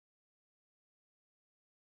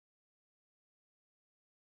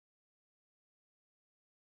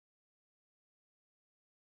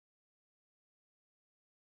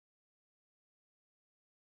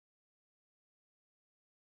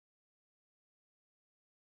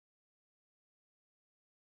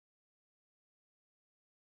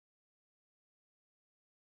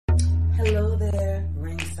Hello there,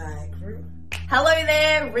 Ringside Crew. Hello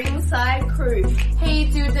there, Ringside Crew. Hey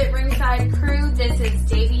dudes at Ringside Crew, this is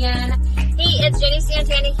Davian. Hey, it's Jenny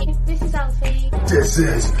Santana. This is Alfie. This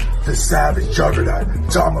is the Savage Juggernaut,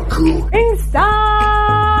 Tamaku. Ringside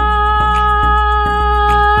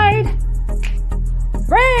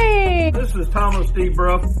Ring! This is Thomas D.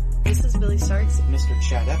 Bruff. This is Billy Starks. Mr.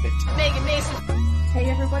 Chad Epic. Megan Mason. Hey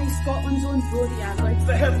everybody, Scotland's own Brody Adler.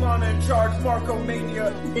 The headliner in charge, Marco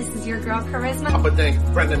Mania. This is your girl Charisma. Papa Dink,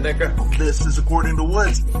 Brendan Decker. This is According to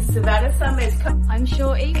Woods. Savannah Summers. I'm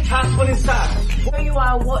Shorty. Casper inside. You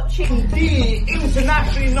are watching The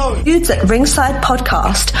internationally known Dudes at Ringside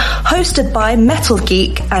podcast, hosted by Metal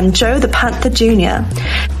Geek and Joe the Panther Jr.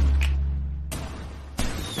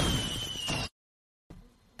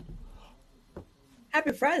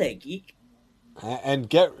 Happy Friday, geek.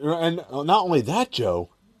 And not only that, Joe,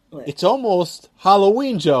 it's almost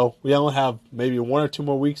Halloween, Joe. We only have maybe 1 or 2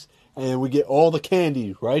 more weeks, and we get all the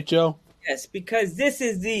candy, right, Joe? Yes, because this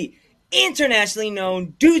is the internationally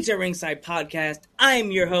known Dudes at Ringside podcast. I am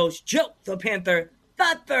your host, Joe the Panther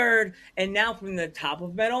the Third, and now from the top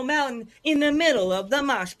of Metal Mountain, in the middle of the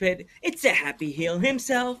mosh pit, it's a happy heel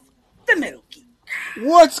himself, the Metal Geek.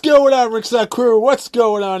 What's going on, Ringside Crew? What's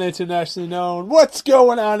going on, internationally known? What's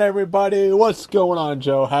going on, everybody? What's going on,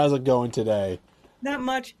 Joe? How's it going today? Not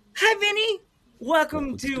much. Hi, Vinny.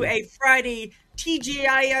 Welcome to a Friday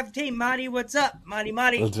TGIFT. Marty, what's up? Marty.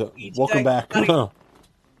 Welcome back. And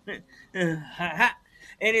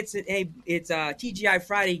it's TGI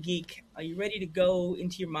Friday, geek. Are you ready to go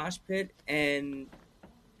into your mosh pit and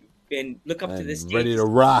look up to this stage? Ready to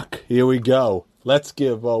rock. Here we go. Let's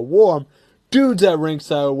give a warm Dudes at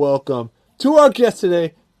Ringside welcome to our guest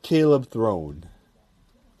today, Caleb Throne.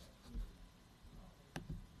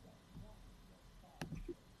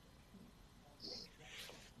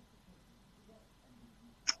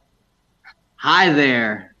 Hi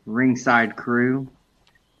there, Ringside Crew.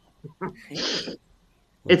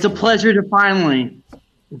 It's a pleasure to finally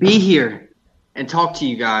be here and talk to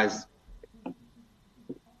you guys.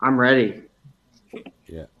 I'm ready.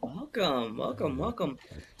 Yeah. Welcome.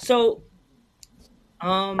 So,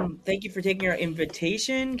 thank you for taking our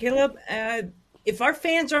invitation, Caleb. If our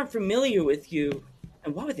fans aren't familiar with you,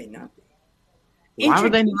 and why would they not be? Why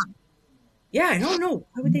would they not? Yeah, I don't know.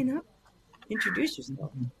 Why would they not introduce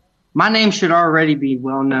yourself? My name should already be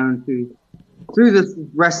well known through this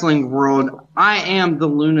wrestling world. I am the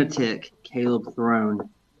lunatic Caleb Throne.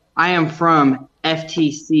 I am from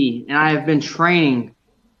FTC, and I have been training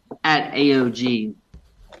at AOG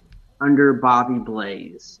under Bobby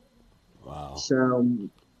Blaze. Wow. So,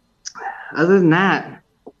 other than that,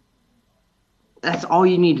 that's all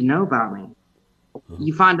you need to know about me. Mm-hmm.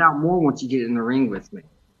 You find out more once you get in the ring with me.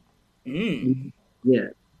 Yeah.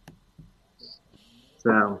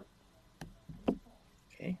 So.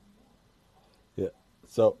 Okay. Yeah.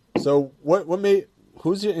 So what made?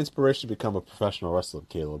 Who's your inspiration to become a professional wrestler,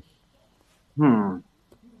 Caleb?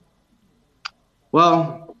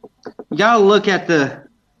 Well, you gotta look at the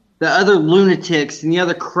other lunatics and the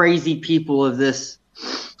other crazy people of this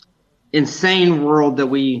insane world that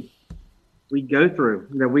we go through,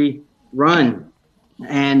 that we run.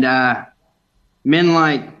 And men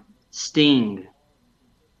like Sting,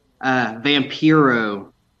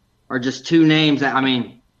 Vampiro are just two names that, I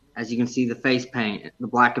mean, as you can see, the face paint, the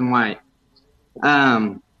black and white.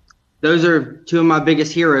 Those are two of my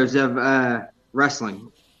biggest heroes of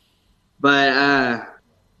wrestling. But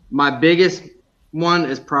my biggest one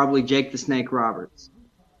is probably Jake the Snake Roberts.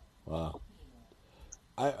 Wow.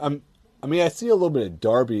 I mean, I see a little bit of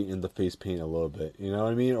Darby in the face paint a little bit, you know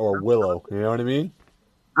what I mean? Or Willow, you know what I mean?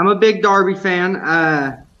 I'm a big Darby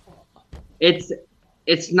fan. It's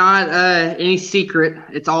not any secret.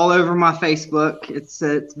 It's all over my Facebook.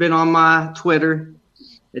 It's been on my Twitter.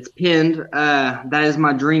 It's pinned. That is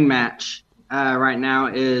my dream match right now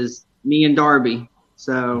is me and Darby.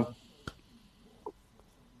 So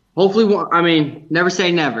hopefully, I mean, never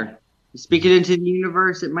say never. Speak it into the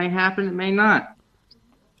universe. It may happen. It may not.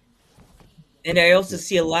 And I also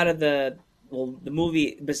see a lot of the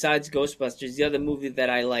movie, besides Ghostbusters, the other movie that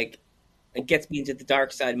I like, it gets me into the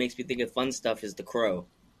dark side, makes me think of fun stuff, is The Crow.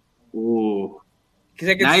 Ooh. Because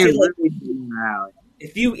I can now see, you're like, really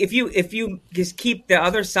if you just keep the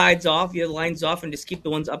other sides off, your lines off, and just keep the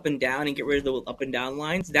ones up and down and get rid of the up and down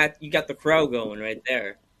lines, that you got The Crow going right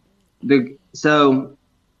there. So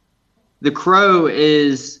The Crow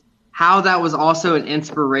is how that was also an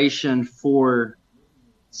inspiration for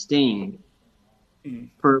Sting.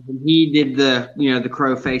 For when he did the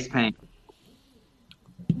Crow face paint.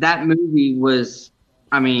 That movie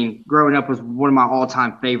growing up was one of my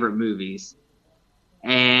all-time favorite movies.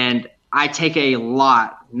 And I take a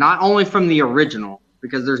lot, not only from the original,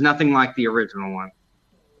 because there's nothing like the original one.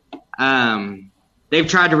 They've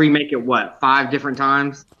tried to remake it, 5 different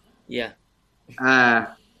times? Yeah. I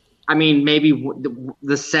mean, maybe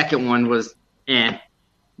the second one was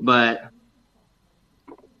but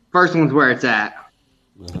first one's where it's at.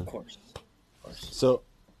 Of course. So,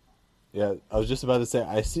 yeah, I was just about to say,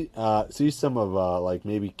 I see some of like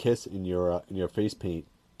maybe Kiss in your face paint.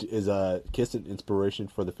 Is Kiss an inspiration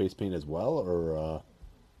for the face paint as well, or?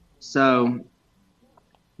 So, I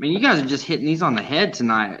mean, you guys are just hitting these on the head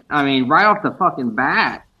tonight. I mean, right off the fucking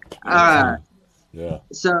bat. Yeah.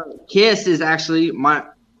 So, Kiss is actually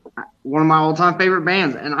one of my all-time favorite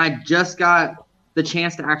bands, and I just got the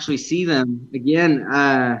chance to actually see them again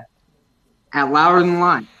at Louder Than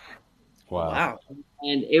Life. Wow.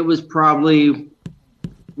 And it was probably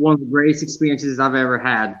one of the greatest experiences I've ever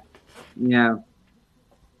had. You know,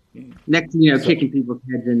 next to kicking people's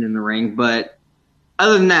heads in the ring, but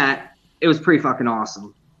other than that, it was pretty fucking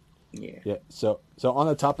awesome. Yeah. Yeah. So on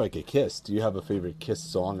the topic of Kiss, do you have a favorite Kiss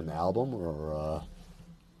song in the album, or?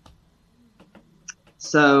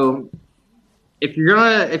 So, if you're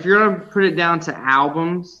gonna put it down to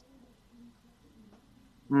albums,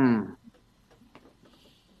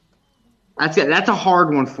 that's a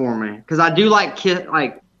hard one for me, because I do like Kiss.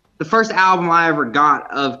 Like, the first album I ever got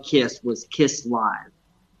of Kiss was Kiss Live,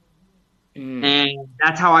 and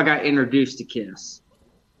that's how I got introduced to Kiss.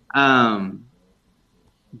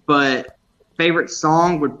 But favorite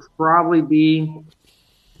song would probably be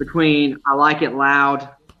between I Like It Loud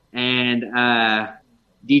and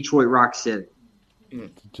Detroit Rock City.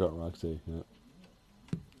 Detroit Rock City, yeah.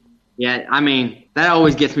 Yeah, I mean, that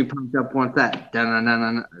always gets me pumped up once that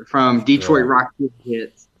dun-dun-dun-dun from Detroit Rock City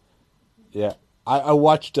hits. Yeah, I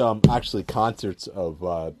watched actually concerts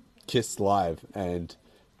of Kiss Live, and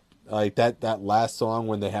like that last song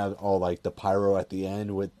when they had all like the pyro at the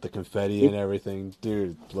end with the confetti and everything,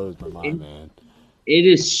 dude, it blows my mind, man. It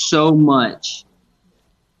is so much.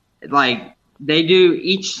 Like, they do,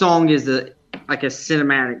 each song is a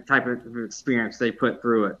cinematic type of experience they put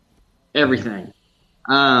through it. Everything.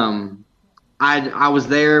 I was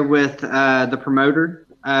there with the promoter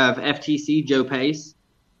of FTC, Joe Pace,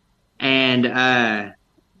 and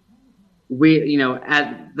we,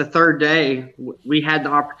 at the third day, we had the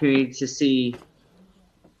opportunity to see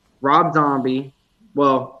Rob Zombie.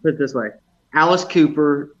 Well, put it this way: Alice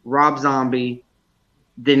Cooper, Rob Zombie,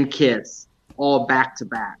 then Kiss, all back to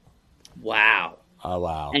back. Wow. Oh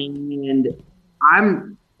wow. And I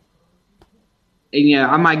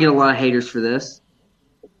might get a lot of haters for this.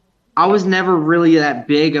 I was never really that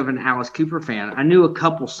big of an Alice Cooper fan. I knew a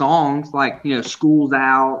couple songs, like, School's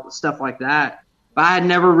Out, stuff like that. But I had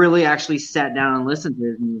never really actually sat down and listened to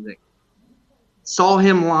his music. Saw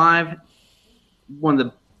him live, one of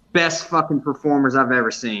the best fucking performers I've ever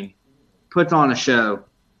seen. Puts on a show.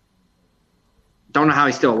 Don't know how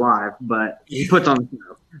he's still alive, but he puts on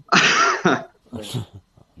a show.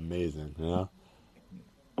 Amazing, yeah.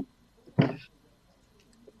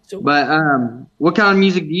 But what kind of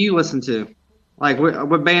music do you listen to? Like,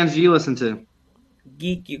 what bands do you listen to?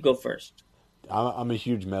 Geek, you go first. I'm a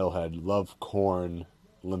huge metalhead. Love Korn.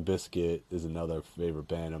 Limp Bizkit is another favorite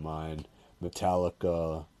band of mine.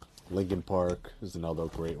 Metallica. Linkin Park is another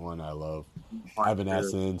great one I love.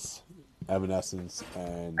 Evanescence,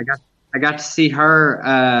 and I got to see her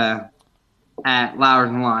at Louder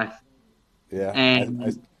Than Life. Yeah,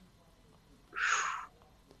 and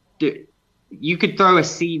dude, you could throw a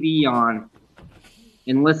CD on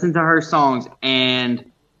and listen to her songs,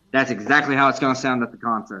 and that's exactly how it's going to sound at the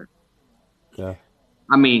concert. Yeah,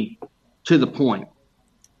 I mean, to the point.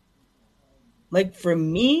 Like, for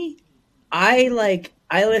me, I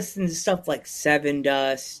listen to stuff like Seven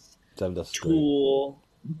Dust, Tool.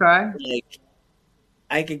 Okay. Like,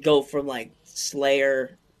 I could go from like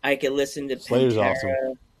Slayer. I could listen to Slayer's Pantera.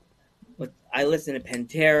 awesome. I listen to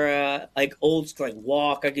Pantera, like old school, like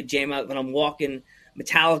Walk. I could jam out when I'm walking.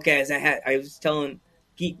 Metallica, as I was telling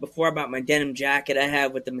Geek before about my denim jacket I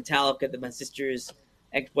have with the Metallica that my sister's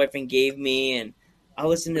ex-boyfriend gave me, and I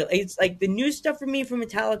listen to. It's like the new stuff for me from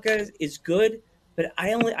Metallica is good, but I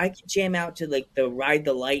can jam out to like the Ride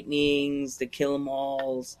the Lightnings, the Kill 'Em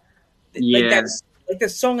Alls. Yeah. Like the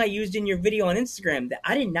song I used in your video on Instagram, that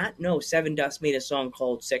I did not know Seven Dust made a song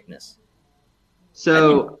called Sickness.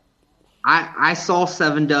 So I saw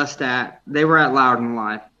Seven Dust they were at Louder Than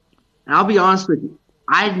Life. And I'll be honest with you,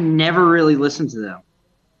 I'd never really listened to them.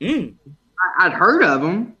 I'd heard of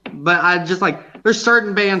them, but I just there's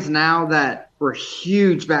certain bands now that were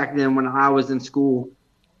huge back then when I was in school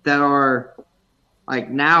that are like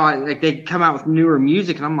now, they come out with newer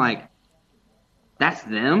music and I'm like, that's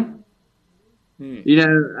them? You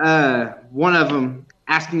know, one of them,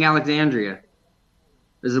 Asking Alexandria,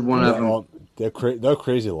 is one of them. They're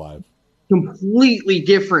crazy live. Completely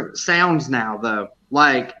different sounds now, though.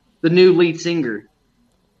 Like the new lead singer.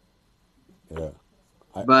 Yeah,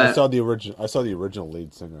 But I saw the original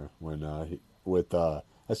lead singer when I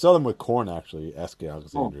saw them with Korn actually. Asking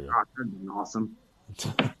Alexandria. Oh, gosh, that'd been awesome.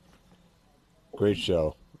 Great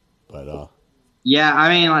show, but yeah, I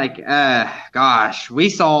mean, like, gosh, we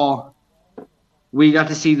got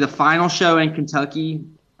to see the final show in Kentucky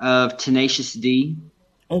of Tenacious D.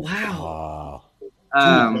 Oh wow!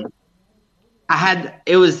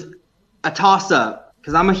 It was a toss up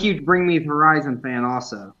because I'm a huge Bring Me the Horizon fan.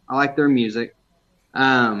 Also, I like their music.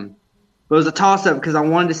 But it was a toss up because I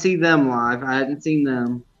wanted to see them live. I hadn't seen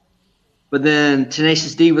them, but then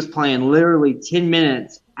Tenacious D was playing literally 10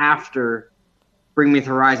 minutes after Bring Me the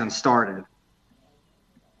Horizon started,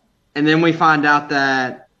 and then we find out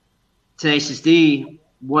that Tenacious D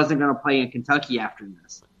wasn't going to play in Kentucky after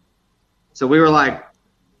this. So we were like,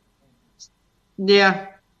 yeah,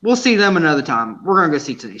 we'll see them another time. We're going to go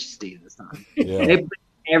see Tenacious D this time. Yeah. They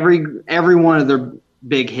played every one of their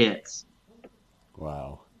big hits.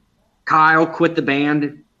 Wow. Kyle quit the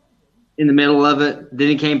band in the middle of it. Then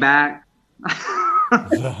he came back.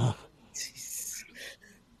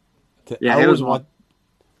 Yeah, I always want.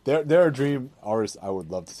 They're a dream artist I would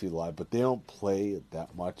love to see live, but they don't play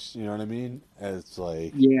that much. You know what I mean? As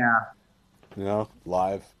like,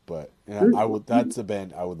 live. But that's a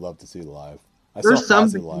band I would love to see live. I saw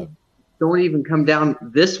Fozzy live. Don't even come down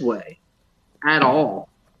this way at all,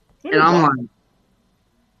 and I'm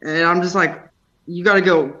just like, you got to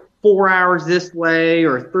go 4 hours this way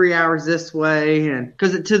or 3 hours this way, and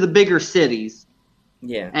because to the bigger cities.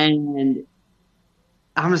 Yeah, and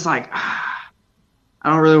I'm just like. I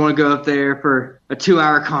don't really want to go up there for a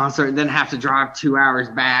 2-hour concert and then have to drive 2 hours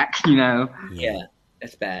back, you know? Yeah,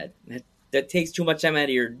 that's bad. That takes too much time out of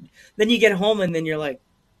your... Then you get home and then you're like,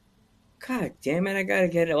 God damn it, I got to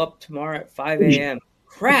get up tomorrow at 5 a.m.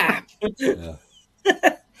 Crap!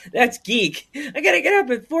 That's geek. I got to get up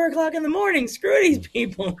at 4 o'clock in the morning. Screw these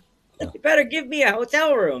people. You better give me a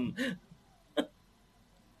hotel room.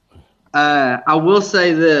 I will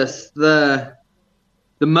say this. The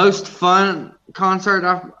most fun...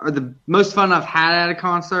 the most fun I've had at a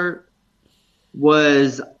concert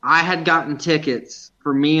was I had gotten tickets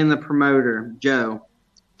for me and the promoter, Joe,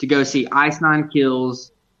 to go see Ice Nine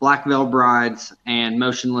Kills, Black Veil Brides, and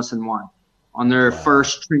Motionless in White on their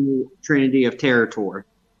first Trinity of Terror tour.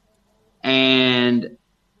 And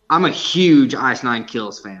I'm a huge Ice Nine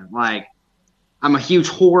Kills fan. Like, I'm a huge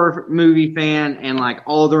horror movie fan, and like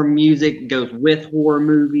all their music goes with horror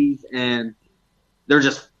movies, and they're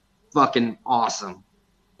just fucking awesome.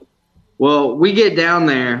 Well, we get down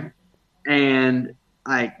there and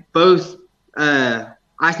like both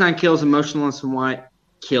Ice Nine Kills and Motionless in White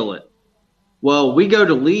kill it. Well, we go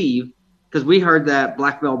to leave because we heard that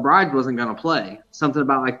Black Veil Bride wasn't going to play. Something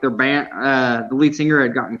about like their band, the lead singer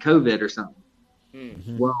had gotten COVID or something.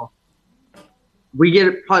 Mm-hmm. Well, we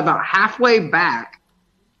get probably about halfway back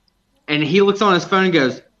and he looks on his phone and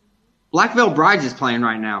goes, Black Veil Brides is playing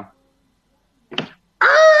right now.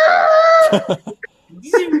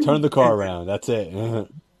 Turn the car around. That's it.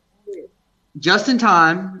 Just in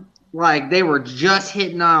time. Like, they were just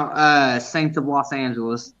hitting out Saints of Los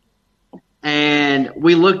Angeles. And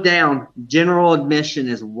we look down. General admission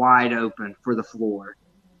is wide open for the floor.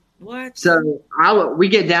 What? So we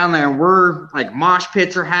get down there, and we're like, mosh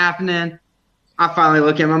pits are happening. I finally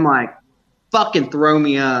look at him. I'm like, fucking throw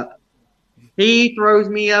me up. He throws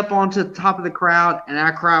me up onto the top of the crowd, and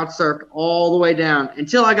I crowd surfed all the way down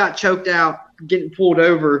until I got choked out, getting pulled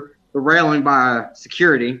over the railing by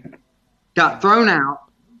security. Got thrown out,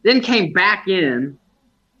 then came back in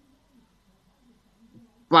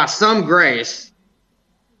by some grace.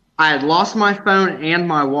 I had lost my phone and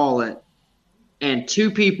my wallet, and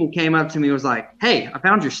 2 people came up to me and was like, hey, I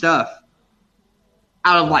found your stuff.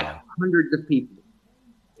 Out of like hundreds of people.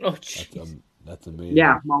 Oh, jeez. That's amazing.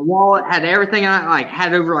 Yeah, my wallet had everything. I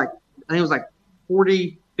had over I think it was like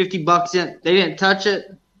 $40, $50 in it. They didn't touch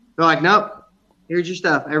it. They're like, nope, here's your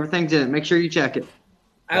stuff. Everything's in it. Make sure you check it.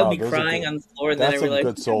 I would be crying on the floor, and then I realized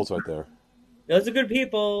good souls right there. Those are good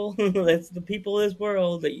people. That's the people of this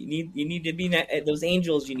world that you need to be those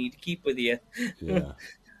angels you need to keep with you. Yeah.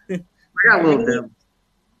 I got a little bit.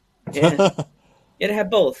 Yeah. You gotta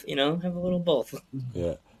have both, have a little both.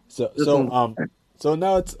 Yeah. So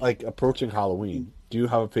now it's like approaching Halloween. Do you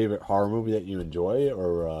have a favorite horror movie that you enjoy,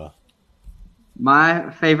 or?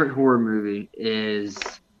 My favorite horror movie is,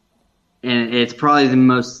 and it's probably the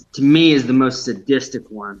most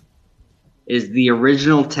sadistic one, is the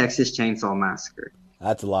original Texas Chainsaw Massacre.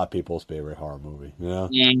 That's a lot of people's favorite horror movie.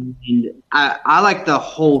 And I like the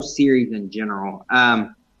whole series in general.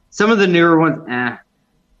 Some of the newer ones,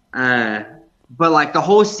 but like the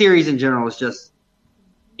whole series in general is just,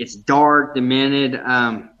 it's dark, demented.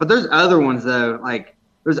 But there's other ones though, like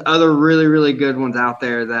there's other really, really good ones out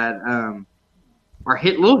there that are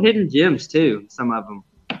little hidden gems too. Some of them,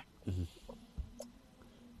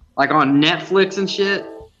 like on Netflix and shit.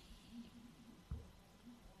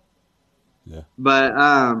 Yeah. But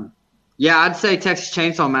yeah, I'd say Texas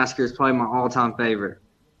Chainsaw Massacre is probably my all-time favorite.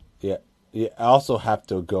 Yeah. I also have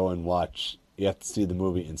to go and watch. You have to see the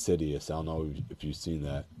movie Insidious. I don't know if you've seen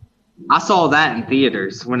that. I saw that in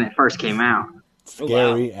theaters when it first came out.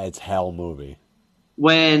 Scary as hell movie.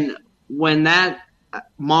 When that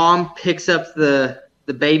mom picks up the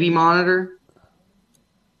baby monitor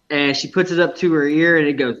and she puts it up to her ear and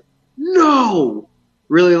it goes, "No!"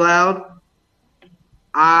 really loud.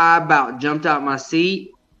 I about jumped out my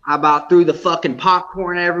seat. I about threw the fucking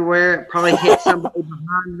popcorn everywhere. It probably hit somebody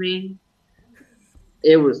behind me.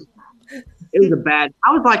 It was a bad.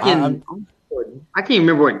 I was like I can't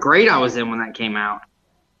remember what grade I was in when that came out.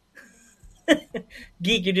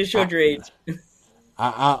 Geek, you just showed your age.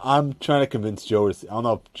 I'm trying to convince Joe. I don't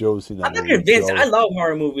know if Joe's seen that I'm movie. not convinced. Joe, I love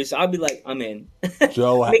horror movies, so I'll be like, I'm in.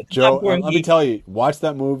 Joe, let me tell you, watch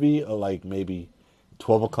that movie like maybe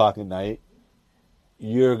 12 o'clock at night.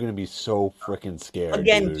 You're going to be so freaking scared.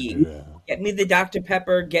 Again, dude. Geek, Yeah. get me the Dr.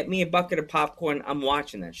 Pepper, get me a bucket of popcorn. I'm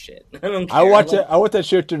watching that shit. I don't care. I watched that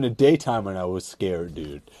shit during the daytime when I was scared,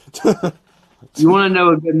 dude. You want to know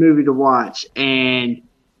a good movie to watch, and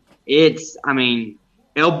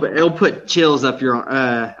it'll put chills up your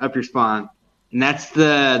spine, and that's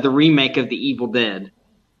the remake of The Evil Dead.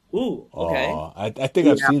 Ooh, okay. Oh, I think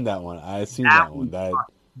I've seen that one. I've seen that one.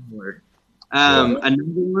 Another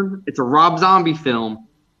one, it's a Rob Zombie film,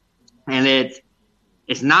 and it's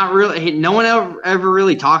not really, no one ever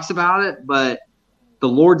really talks about it, but The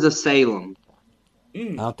Lords of Salem. I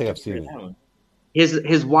don't think I've seen it.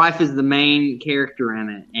 His wife is the main character in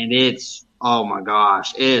it, and it's, oh my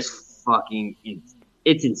gosh, it's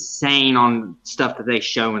insane on stuff that they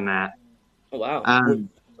show in that. Oh, wow. The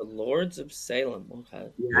Lords of Salem. Okay.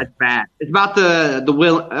 Yeah, it's bad. It's about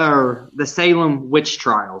the Salem witch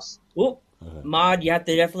trials. Well, Mod, you have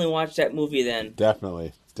to definitely watch that movie then.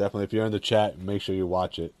 Definitely. If you're in the chat, make sure you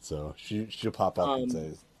watch it. So she'll pop up and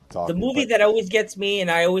say, the movie that always gets me,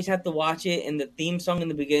 and I always have to watch it, and the theme song in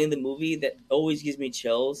the beginning of the movie that always gives me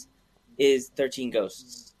chills is 13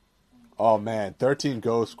 Ghosts. Oh man, 13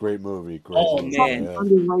 Ghosts, great movie. Man,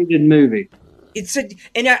 underrated movie.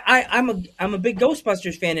 I'm a big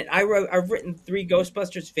Ghostbusters fan, and I've written 3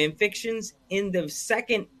 Ghostbusters fan fictions. In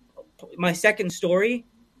my second story,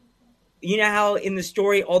 you know how in the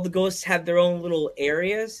story all the ghosts have their own little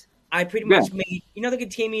areas? I pretty much made, the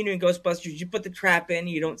containment unit in Ghostbusters, you put the trap in,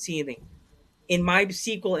 you don't see anything. In my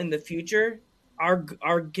sequel in the future, our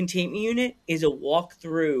containment unit is a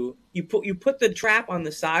walk-through. You put the trap on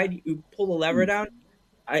the side, you pull the lever down.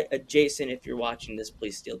 Jason, if you're watching this,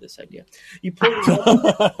 please steal this idea. You pull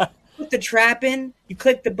put the trap in, you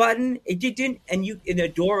click the button, and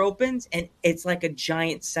the door opens, and it's like a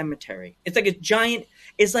giant cemetery. It's like a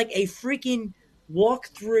freaking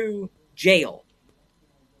walk-through jail.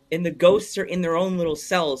 And the ghosts are in their own little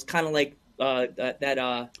cells, kind of like what's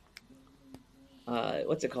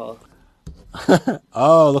it called?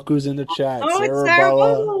 Oh, look who's in the chat. Oh, it's Sarah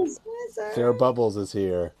Bubbles. Sarah Bubbles is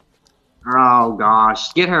here. Oh,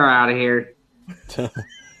 gosh. Get her out of here.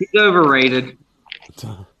 She's overrated.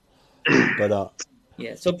 But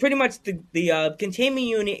yeah, so pretty much the containment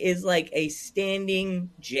unit is like a standing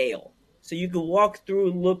jail. So you can walk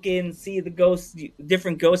through, look in, see the ghosts,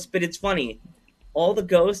 different ghosts, but it's funny. All the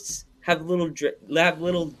ghosts have little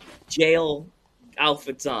jail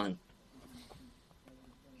outfits on.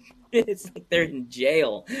 It's like they're in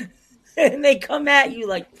jail. And they come at you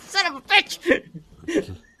like, son of a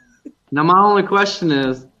bitch! Now, my only question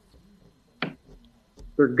is,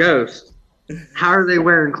 for ghosts, how are they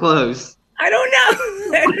wearing clothes? I don't know.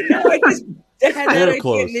 I just had that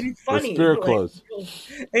idea, and it's funny. Spirit clothes.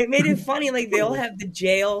 It made it funny. Like, they all have the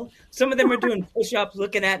jail. Some of them are doing push-ups,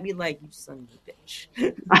 looking at me like, you son of a bitch.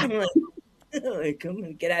 I'm like, come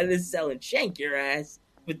on, get out of this cell and shank your ass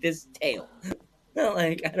with this tail.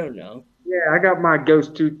 Like, I don't know. Yeah, I got my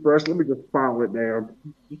ghost toothbrush. Let me just file it down.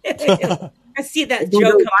 I see that joke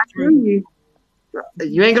coming through.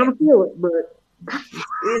 You ain't gonna feel it, but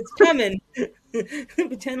it's coming.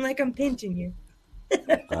 Pretend like I'm pinching you.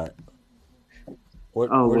 All right.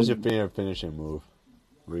 What is your favorite finishing move?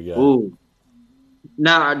 Ooh.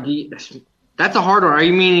 No, that's a hard one. Are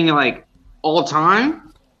you meaning like All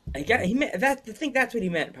time? I think that's what he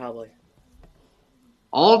meant, probably.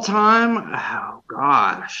 All time? Oh,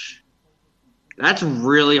 gosh. That's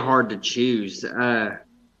really hard to choose. I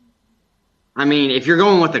mean, if you're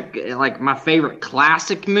going with my favorite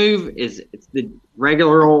classic move it's the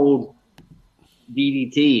regular old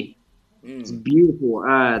DDT. It's beautiful.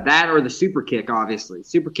 That or the super kick, obviously.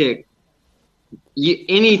 Super kick.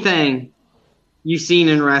 Anything you've seen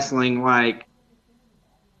in wrestling, like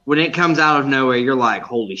when it comes out of nowhere, you're like,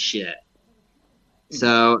 holy shit.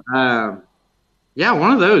 So, yeah,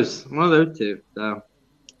 one of those two. So,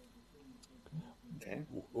 okay.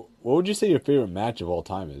 What would you say your favorite match of all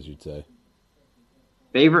time is? You'd say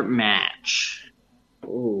favorite match.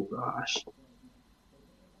 Oh gosh,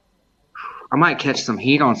 I might catch some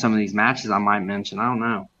heat on some of these matches I might mention. I don't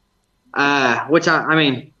know. I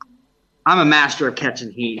mean, I'm a master of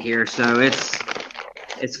catching heat here, so it's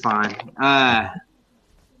fine. I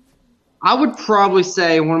would probably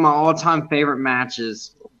say one of my all-time favorite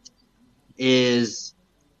matches is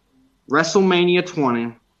WrestleMania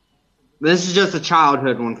 20. This is just a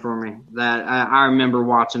childhood one for me that I remember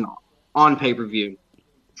watching on pay-per-view.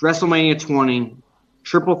 It's WrestleMania 20,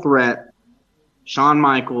 Triple Threat, Shawn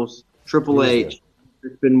Michaels, Triple H,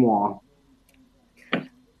 Chris Benoit.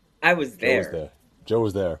 I was there. Joe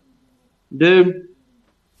was there. Dude,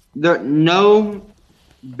 no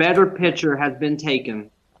better picture has been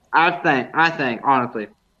taken, I think, honestly,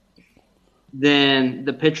 than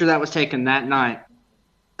the picture that was taken that night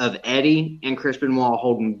of Eddie and Chris Benoit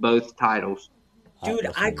holding both titles. Dude,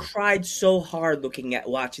 I cried so hard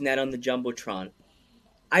watching that on the Jumbotron.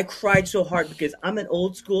 I cried so hard because I'm an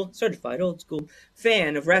certified old school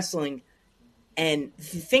fan of wrestling. And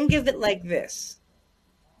think of it like this.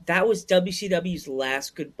 That was WCW's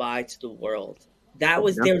last goodbye to the world. That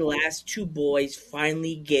was their last two boys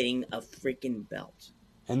finally getting a freaking belt.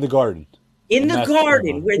 In the Garden. In the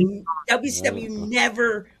Garden, where WCW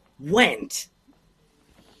never went.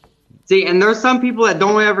 See, and there's some people that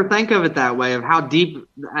don't ever think of it that way, of how deep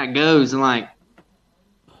that goes. And,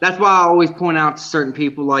 that's why I always point out to certain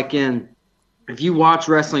people, if you watch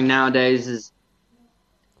wrestling nowadays, is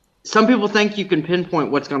some people think you can pinpoint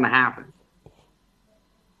what's going to happen.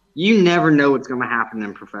 You never know what's going to happen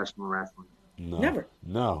in professional wrestling. No. Never.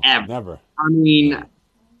 No. Ever. Never. I mean,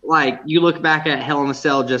 you look back at Hell in a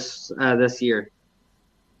Cell just this year.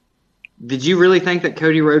 Did you really think that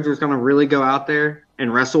Cody Rhodes was going to really go out there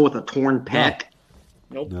and wrestle with a torn pec?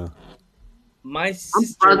 Nope. No. My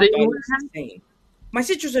sister thought it was insane. My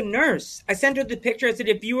sister's a nurse. I sent her the picture. I said,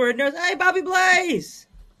 if you were a nurse, hey, Bobby Blaze.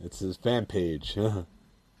 It's his fan page. What's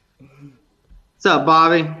up,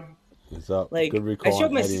 Bobby? What's up? Good recall. I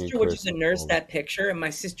showed my sister, which is a nurse, that picture, and my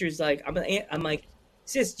sister's like, I'm like,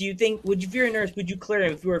 sis, do you think, if you're a nurse, would you clear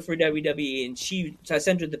him if you were for WWE? And so I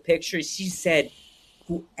sent her the picture. She said,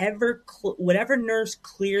 whatever nurse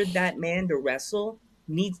cleared that man to wrestle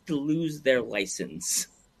needs to lose their license.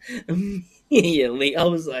 Immediately, I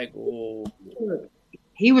was like, whoa.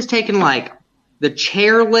 He was taking the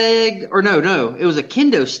chair leg, or no, it was a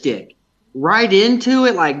kendo stick right into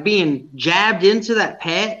it, being jabbed into that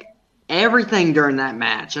pec, everything during that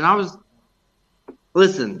match. And I was,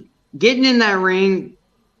 listen, getting in that ring,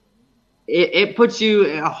 it puts you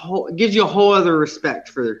gives you a whole other respect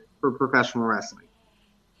for professional wrestling.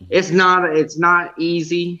 It's not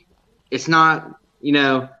easy. It's not,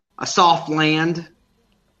 a soft land.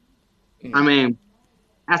 I mean,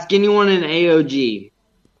 ask anyone in AOG.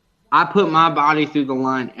 I put my body through the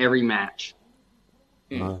line every match.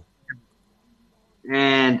 Uh-huh.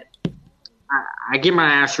 And I get my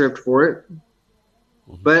ass ripped for it.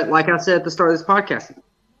 But like I said at the start of this podcast,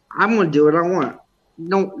 I'm going to do what I want.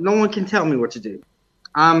 No one can tell me what to do.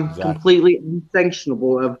 I'm completely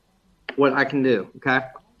unsanctionable of what I can do. Okay?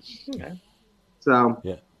 So.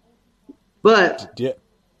 Yeah. But. Yeah.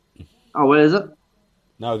 Oh, what is it?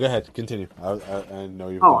 No, go ahead. Continue. I know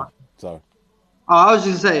you were sorry. Oh, I was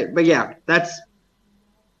just saying, but yeah,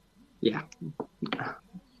 yeah.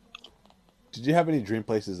 Did you have any dream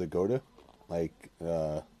places to go to?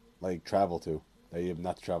 Travel to, that you have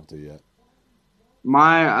not traveled to yet?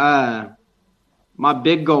 My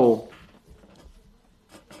big goal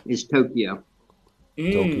is Tokyo.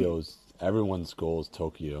 Tokyo's everyone's goal is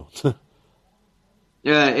Tokyo.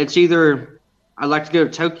 Yeah, it's either I'd like to go to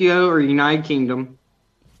Tokyo or United Kingdom.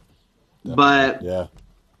 But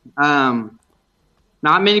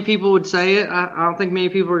not many people would say it. I don't think many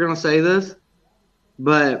people are going to say this,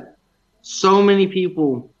 but so many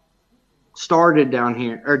people started down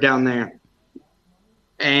there,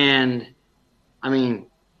 and I mean,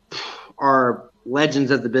 are legends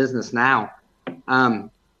of the business now. I'd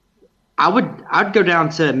go down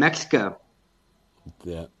to Mexico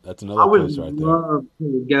Yeah, that's I another would place right there. love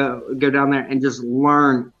to go down there and just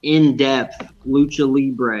learn in depth lucha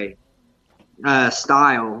libre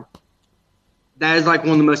style. That is like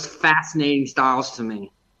one of the most fascinating styles to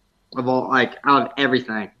me of all, like out of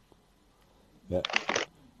everything. Yeah.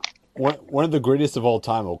 One of the greatest of all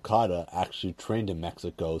time, Okada, actually trained in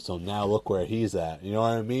Mexico. So now look where he's at. You know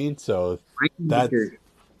what I mean? So that's Rainmaker.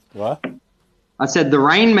 what? I said the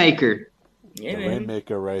Rainmaker. Yeah, The man.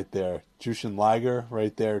 Rainmaker right there. Jushin Liger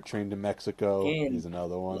right there, trained in Mexico. And He's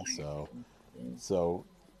another one. So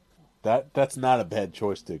that's not a bad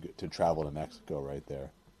choice to travel to Mexico right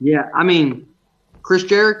there. Yeah, I mean, Chris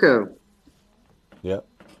Jericho. Yep.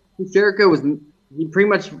 Chris Jericho he pretty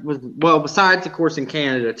much was, well, besides, of course, in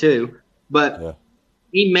Canada too, but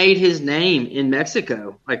he made his name in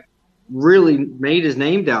Mexico. Like, really made his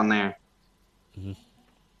name down there.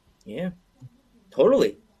 Yeah.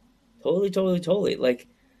 Totally. Like,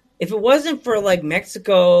 if it wasn't for, like,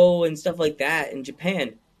 Mexico and stuff like that and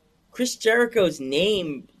Japan, Chris Jericho's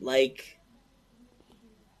name, like,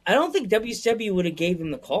 I don't think WCW would have gave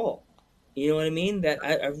him the call. You know what I mean? That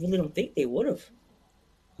I really don't think they would have.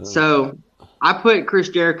 So I put Chris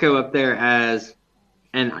Jericho up there as,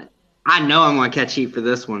 and I know I'm going to catch heat for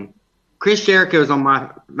this one. Chris Jericho is on my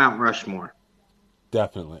Mount Rushmore.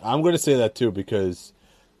 Definitely. I'm going to say that too because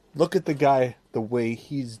look at the guy, the way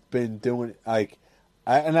he's been doing. Like,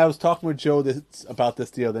 I was talking with Joe about this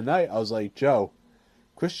the other night. I was like, Joe,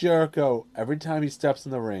 Chris Jericho, every time he steps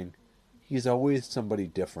in the ring, he's always somebody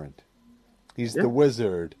different. He's the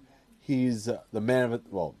Wizard. He's the man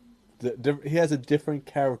of he has a different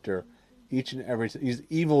character each and every. He's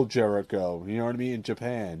evil Jericho. You know what I mean? In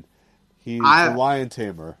Japan, he's the Lion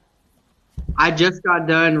Tamer. I just got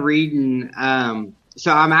done reading.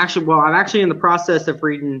 So I'm actually in the process of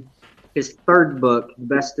reading his third book,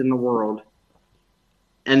 Best in the World.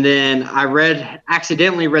 And then I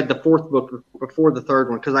accidentally read the fourth book before the third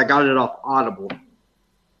one because I got it off Audible.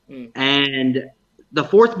 And the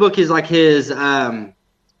fourth book is like his,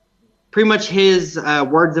 pretty much his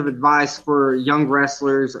words of advice for young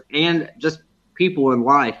wrestlers and just people in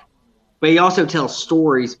life. But he also tells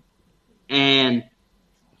stories. And,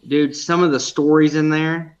 dude, some of the stories in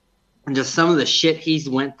there and just some of the shit he's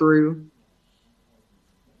went through.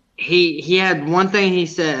 He had one thing he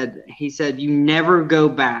said. He said, you never go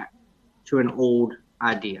back to an old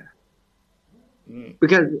idea.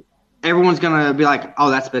 Because everyone's going to be like,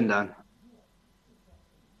 oh, that's been done.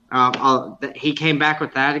 He came back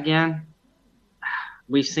with that again.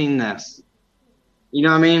 We've seen this. You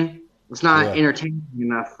know what I mean? It's not entertaining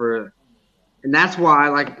enough and that's why,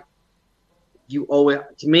 like, you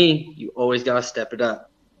always got to step it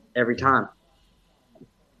up every time.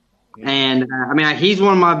 And I mean, he's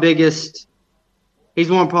one of my biggest. He's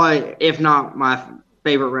one probably, if not my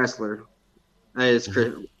favorite wrestler, is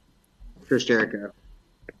Chris Jericho.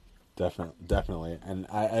 Definitely, and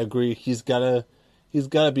I agree. He's gotta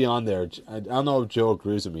be on there. I don't know if Joe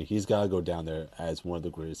agrees with me. He's gotta go down there as one of the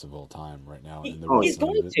greatest of all time right now. He's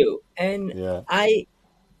going to, and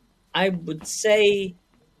I would say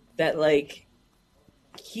that, like,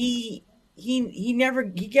 he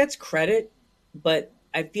gets credit, but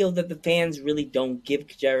I feel that the fans really don't give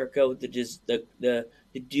Jericho the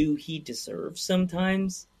due he deserves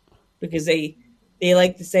sometimes, because they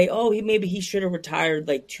like to say, oh, maybe he should have retired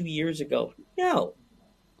like 2 years ago. No,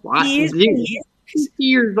 he's 50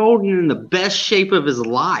 years old and in the best shape of his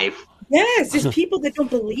life. Yes, there's people that don't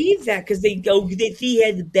believe that because they see he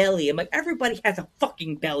had the belly. I'm like, everybody has a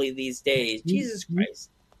fucking belly these days. Jesus Christ.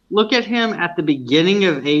 Look at him at the beginning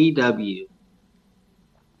of AEW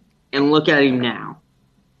and look at him now.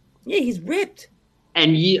 Yeah, he's ripped.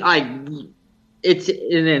 And it's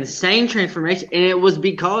an insane transformation. And it was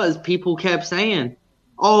because people kept saying,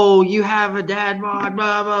 oh, you have a dad bod,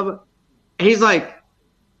 blah, blah, blah. And he's like,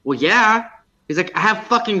 well, yeah. He's like, I have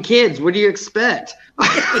fucking kids. What do you expect?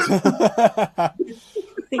 What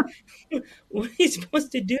are you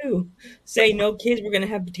supposed to do? Say, no, kids, we're going to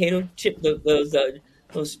have potato chip, those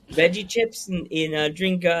veggie chips and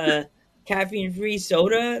drink caffeine-free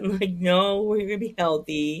soda? And like, no, we're going to be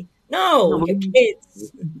healthy. No, your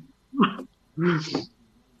kids.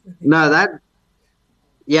 No,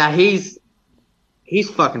 he's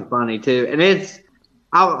fucking funny too. And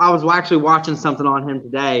I was actually watching something on him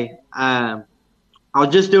today. I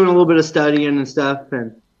was just doing a little bit of studying and stuff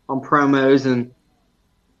and on promos, and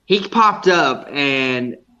he popped up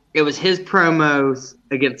and it was his promos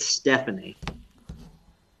against Stephanie.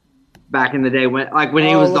 Back in the day when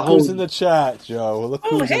he was the whole. Who's in the chat, Joe? Look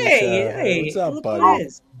who's in the chat. Hey, what's up, look buddy?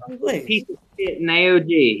 Piece of shit in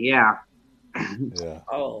AOG, yeah. Yeah.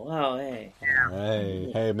 Oh, hey.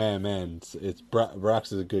 Hey, man. It's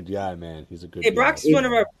Brox is a good guy, man. He's a good. Hey, guy. Brock's one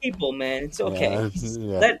of our people, man. It's okay.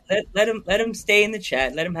 Yeah. Let him stay in the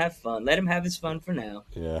chat. Let him have fun. Let him have his fun for now.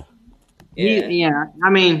 Yeah. Yeah. I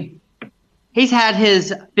mean, he's had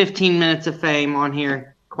his 15 minutes of fame on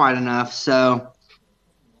here quite enough. So,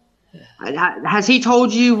 has he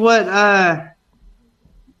told you what's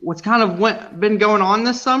kind of been going on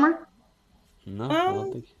this summer? No, I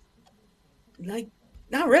don't think. Like,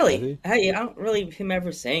 not really. I don't really him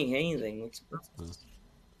ever saying anything.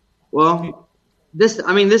 Well, this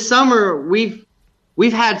summer we've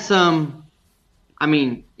had some,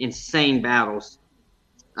 insane battles.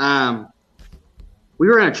 We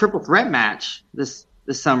were in a triple threat match this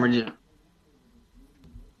summer.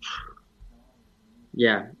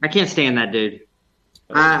 Yeah, I can't stand that dude.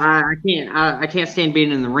 I can't stand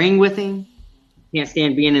being in the ring with him. Can't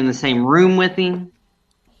stand being in the same room with him.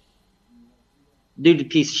 Dude, a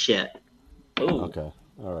piece of shit. Ooh. Okay.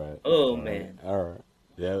 All right. Oh, man. All right.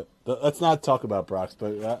 Yeah. Let's not talk about Brox.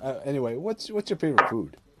 But anyway, what's your favorite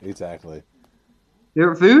food? Exactly.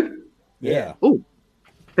 Favorite food? Yeah. Oh,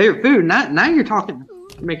 favorite food. Now you're talking.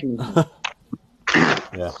 You're making me.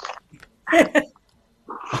 Yeah.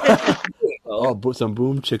 Some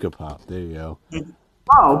boom chicka pop. There you go.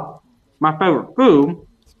 Oh, my favorite food.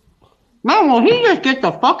 Man, will he just get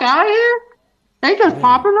the fuck out of here? They just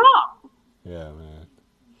popping up. Yeah, man.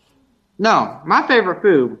 No, my favorite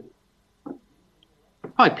food.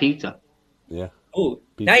 Probably pizza. Yeah. Oh,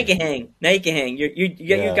 now you can hang.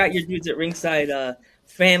 You got your dudes at ringside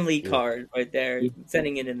family card right there.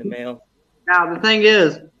 Sending it in the mail. Now the thing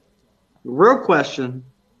is, the real question: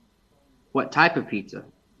 what type of pizza?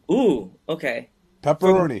 Ooh, okay.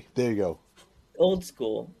 Pepperoni. There you go. Old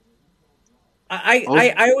school.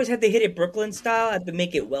 I always had to hit it Brooklyn style. I had to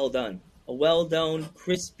make it well done. A well done,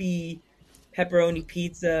 crispy pepperoni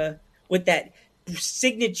pizza with that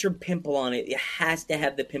signature pimple on it. It has to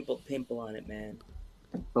have the pimple on it, man.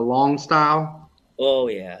 The long style. Oh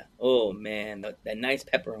yeah. Oh man, that nice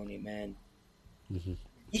pepperoni, man. Mm-hmm.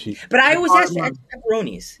 But I always ask for extra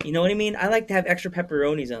pepperonis. You know what I mean? I like to have extra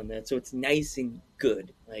pepperonis on that, so it's nice and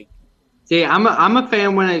good. Like, see, I'm a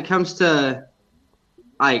fan when it comes to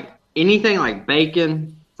like anything like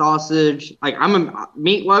bacon, sausage. Like I'm a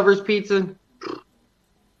meat lover's pizza.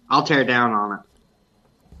 I'll tear down on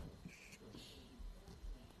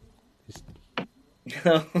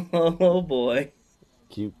it. Oh boy.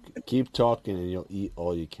 Keep talking and you'll eat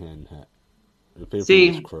all you can.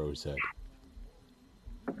 See, crow's head.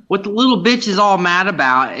 What the little bitch is all mad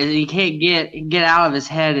about and he can't get out of his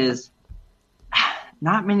head is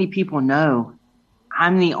not many people know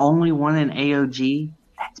I'm the only one in AOG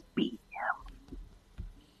that's beat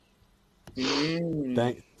him.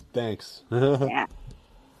 Thanks. Yeah.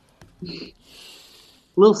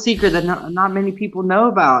 Little secret that not many people know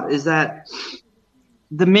about is that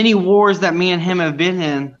the many wars that me and him have been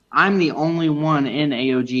in, I'm the only one in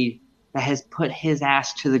AOG that has put his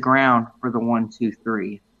ass to the ground for the 1, 2,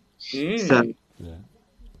 3. So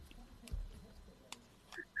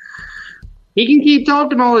he can keep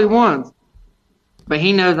talking all he wants, but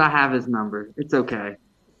he knows I have his number. It's okay.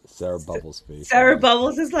 Sarah Bubbles' face. Sarah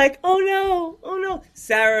Bubbles is like, oh no,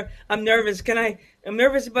 Sarah, I'm nervous. I'm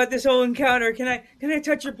nervous about this whole encounter. Can I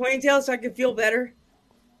touch your ponytail so I can feel better?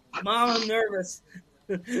 Mom, I'm nervous.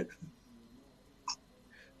 Isn't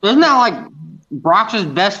that like Brox's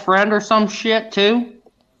best friend or some shit too?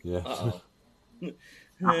 Yeah.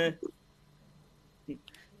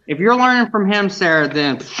 If you're learning from him, Sarah,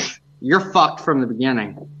 then you're fucked from the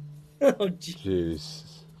beginning. Oh, jeez.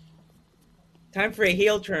 Time for a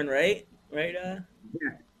heel turn, right? Right, Yeah.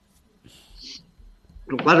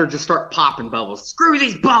 Let her just start popping bubbles. Screw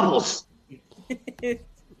these bubbles!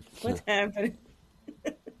 What's happening?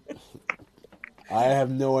 I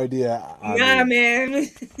have no idea. Man.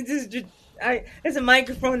 There's a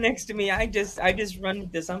microphone next to me. I just run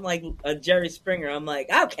with this. I'm like a Jerry Springer. I'm like,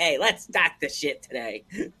 okay, let's start the shit today.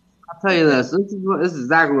 I'll tell you this. This is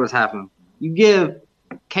exactly what's happening. You give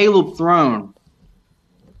Caleb Throne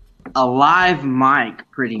a live mic,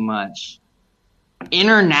 pretty much,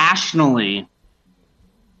 internationally,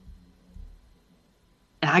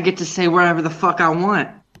 and I get to say whatever the fuck I want.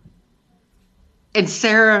 And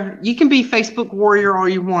Sarah, you can be Facebook warrior all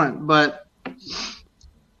you want, but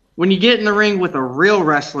when you get in the ring with a real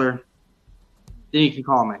wrestler, then you can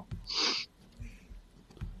call me.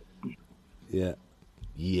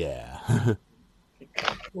 Yeah.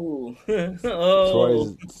 Ooh.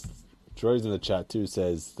 Oh. Troy's in the chat too.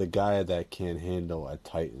 Says the guy that can't handle a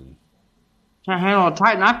Titan. Can't handle a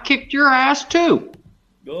Titan. I've kicked your ass too.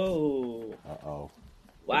 Oh. Uh-oh.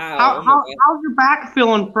 Wow. How's your back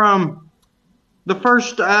feeling from the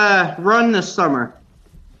first run this summer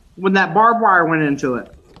when that barbed wire went into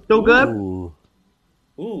it? Still good? Ooh.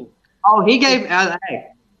 Oh, he gave. Hey,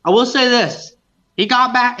 I will say this. He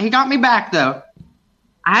got me back though.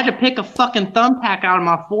 I had to pick a fucking thumbtack out of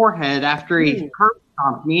my forehead after he curb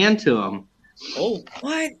stomped me into him. Oh,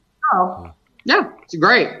 what? Oh, yeah, it's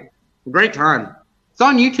great time. It's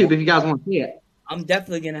on YouTube if you guys want to see it. I'm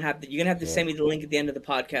definitely gonna have to. You're gonna have to send me the link at the end of the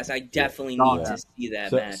podcast. I definitely need to see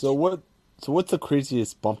that match. So what's the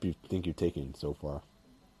craziest bump you think you've taken so far?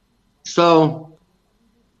 So,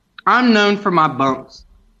 I'm known for my bumps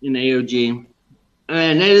in AOG,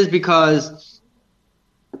 and it is because,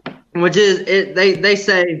 they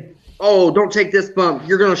say, oh, don't take this bump.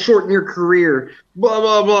 You're gonna shorten your career. Blah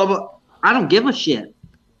blah blah blah. I don't give a shit.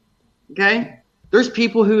 Okay, there's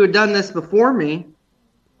people who have done this before me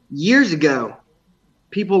years ago.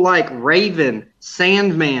 People like Raven,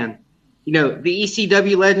 Sandman, the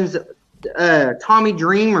ECW legends, Tommy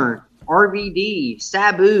Dreamer, RVD,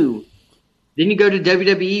 Sabu. Then you go to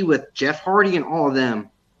WWE with Jeff Hardy and all of them.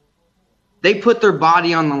 They put their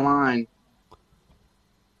body on the line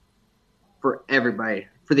for everybody,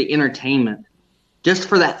 for the entertainment, just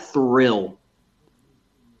for that thrill.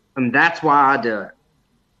 And that's why I do it.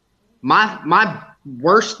 My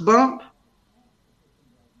worst bump,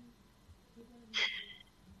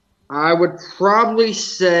 I would probably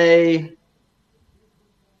say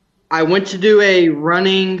I went to do a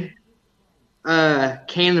running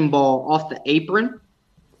cannonball off the apron.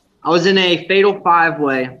 I was in a fatal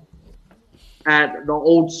 5-way at the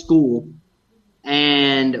old school,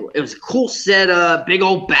 and it was a cool setup, big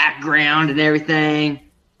old background and everything.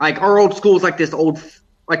 Like our old school is like this old,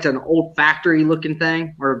 like an old factory looking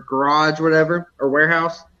thing or garage, whatever, or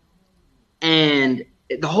warehouse. And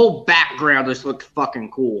the whole background just looked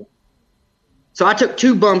fucking cool. So I took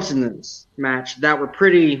 2 bumps in this match that were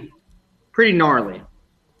pretty gnarly.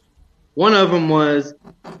 One of them was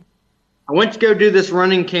I went to go do this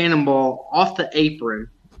running cannonball off the apron.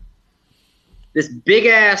 This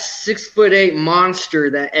big-ass 6'8" monster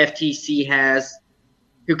that FTC has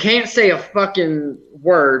who can't say a fucking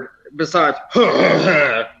word besides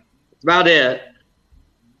that's about it.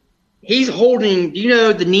 He's holding, do you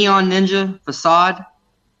know the Neon Ninja Facade?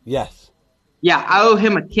 Yes. Yeah, I owe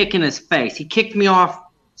him a kick in his face. He kicked me off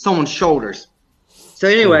someone's shoulders. So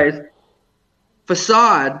anyways,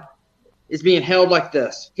 Facade is being held like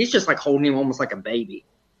this. He's just like holding him almost like a baby.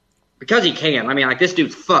 Because he can. I mean, like this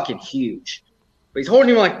dude's fucking huge. But he's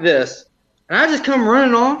holding him like this. And I just come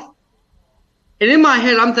running off. And in my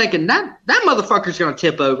head, I'm thinking, that motherfucker's going to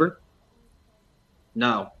tip over.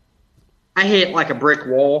 No. I hit like a brick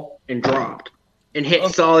wall and dropped. And hit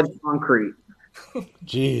solid concrete.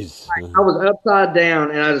 Jeez. I was upside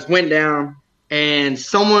down and I just went down, and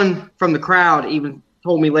someone from the crowd even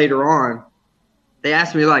told me later on, they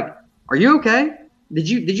asked me like, are you okay? Did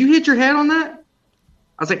you hit your head on that?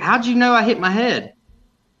 I was like, how'd you know I hit my head?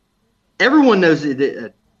 Everyone knows it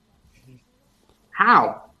did.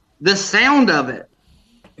 How? The sound of it.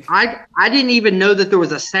 I didn't even know that there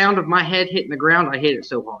was a sound of my head hitting the ground. I hit it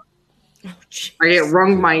so hard. Oh, it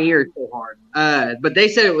rung my ear so hard. But they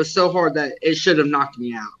said it was so hard that it should have knocked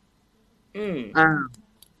me out.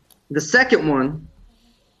 The second one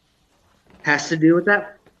has to do with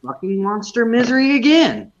that fucking Monster Misery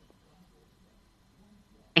again.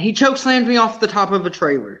 And he chokeslammed me off the top of a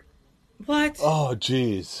trailer. What? Oh,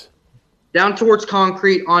 jeez. Down towards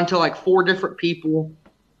concrete onto like 4 different people.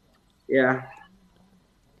 Yeah.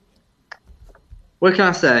 What can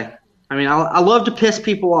I say? I mean, I love to piss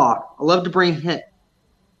people off. I love to bring hit.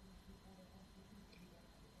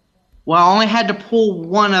 Well, I only had to pull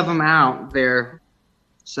one of them out there.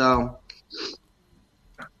 So,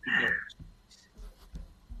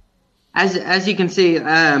 as you can see,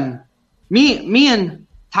 me and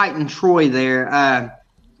Titan Troy there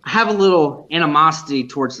have a little animosity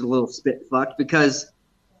towards the little spit fuck because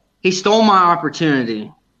he stole my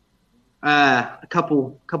opportunity a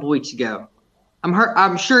couple weeks ago.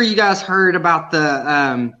 I'm sure you guys heard about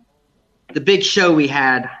the big show we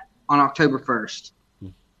had on October 1st.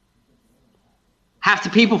 Half the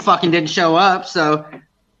people fucking didn't show up, so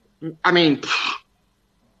I mean,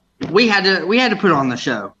 we had to put on the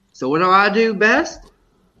show. So what do I do best?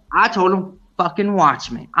 I told them, fucking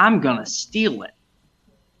watch me. I'm gonna steal it.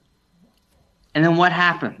 And then what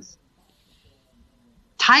happens?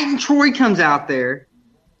 Titan Troy comes out there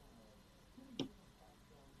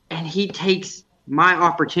and he takes my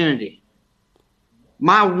opportunity,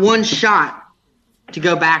 my one shot to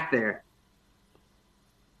go back there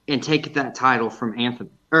and take that title from Anthony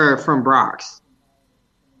or from Brox.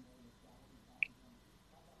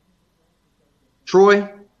 Troy,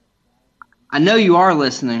 I know you are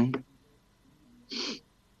listening.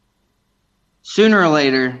 Sooner or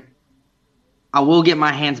later, I will get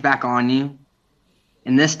my hands back on you.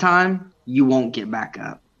 And this time, you won't get back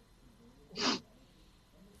up.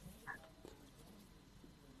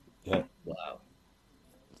 Yeah. Wow.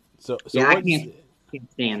 So yeah, I what's-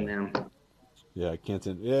 can't stand them. Yeah, I can't.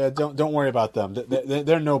 Yeah, don't worry about them.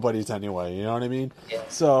 They're nobodies anyway. You know what I mean? Yeah.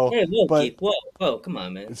 So, Hey, whoa, but Keith, whoa, come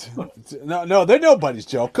on, man. Come on. no, they're nobodies,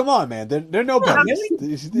 Joe. Come on, man. They're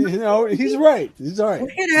nobodies. You know, he's right. He's all right.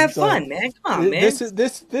 We're here to have So, fun, man. Come on, man. This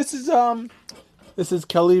is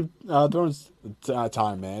Kelly Thorne's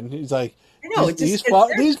time, man. He's like, I know, these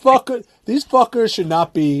fuckers should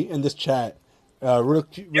not be in this chat.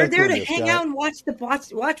 They're there to hang out and watch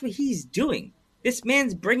what he's doing. This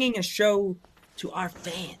man's bringing a show to our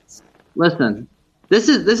fans. Listen, this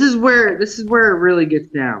is where it really gets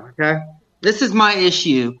down. Okay, this is my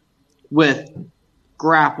issue with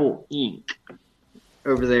Grapple Inc.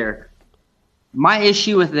 over there. My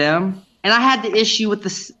issue with them, and I had the issue with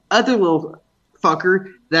this other little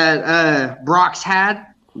fucker that Brox had,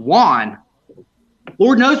 Juan.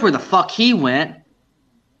 Lord knows where the fuck he went.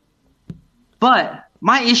 But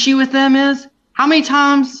my issue with them is, how many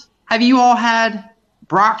times have you all had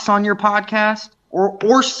Brox on your podcast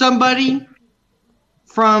or somebody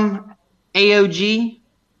from AOG?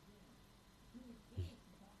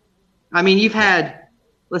 I mean, you've had,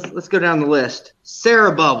 let's go down the list.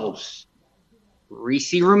 Sarah Bubbles,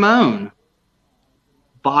 Reese Ramon,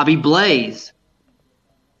 Bobby Blaze.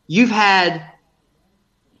 You've had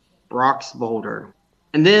Brox Boulder.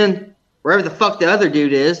 And then wherever the fuck the other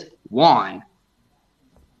dude is, Juan.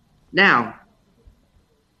 Now,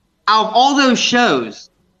 out of all those shows,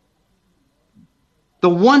 the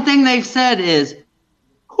one thing they've said is,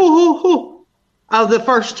 out of the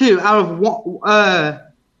first two, out of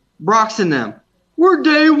Brox and them, we're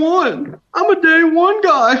day one. I'm a day one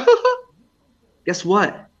guy. Guess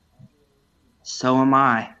what? So am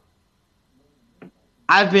I.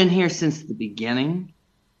 I've been here since the beginning,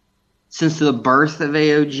 since the birth of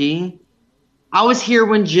AOG. I was here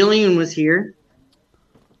when Jillian was here.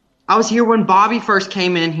 I was here when Bobby first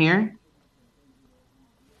came in here.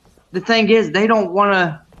 The thing is, they don't want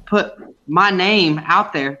to put my name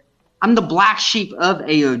out there. I'm the black sheep of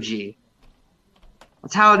AOG.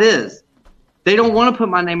 That's how it is. They don't want to put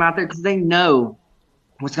my name out there because they know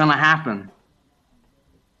what's going to happen.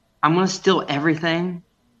 I'm going to steal everything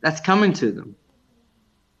that's coming to them.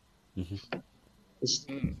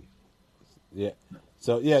 Mm-hmm. Yeah.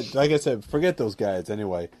 So yeah, like I said, forget those guys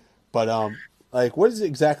anyway. But like, what is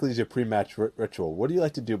exactly your pre-match ritual? What do you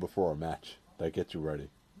like to do before a match that gets you ready?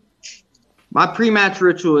 My pre-match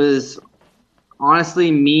ritual is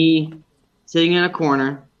honestly me sitting in a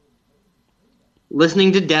corner,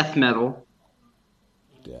 listening to death metal.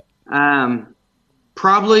 Yeah.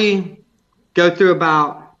 Probably go through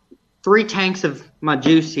about 3 tanks of my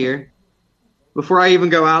juice here before I even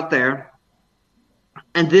go out there,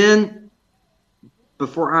 and then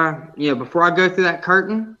before I go through that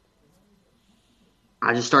curtain,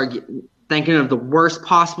 I just start thinking of the worst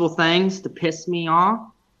possible things to piss me off,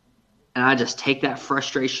 and I just take that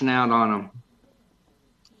frustration out on them.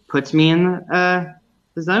 Puts me in the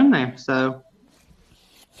zone there. So,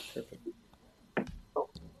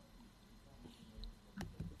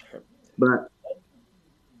 but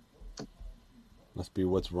must be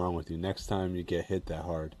what's wrong with you. Next time you get hit that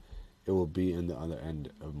hard, it will be in the other end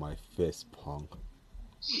of my fist, punk.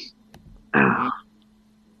 Hey,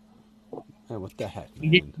 what the heck,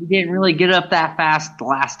 man? He didn't really get up that fast the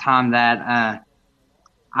last time that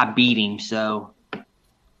I beat him, so.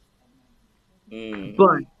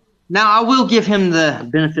 But now I will give him the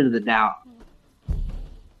benefit of the doubt.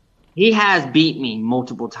 He has beat me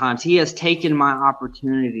multiple times. He has taken my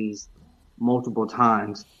opportunities multiple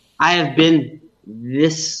times. I have been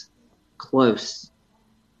this close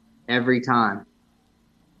every time.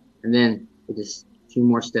 And then it just 2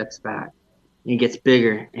 more steps back. And it gets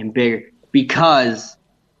bigger and bigger because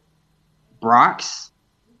Brox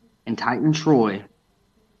and Titan Troy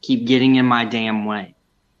keep getting in my damn way.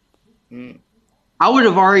 I would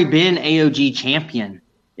have already been AOG champion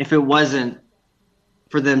if it wasn't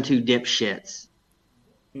for them 2 dipshits.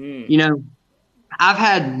 You know, I've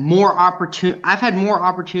had more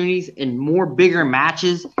opportunities and more bigger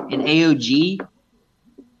matches in AOG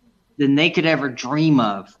than they could ever dream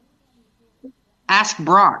of. Ask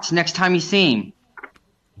Brox next time you see him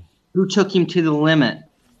who took him to the limit,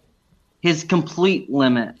 his complete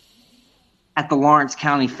limit at the Lawrence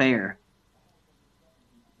County Fair.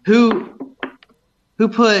 Who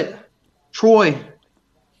put Troy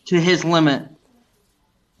to his limit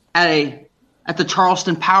at a at the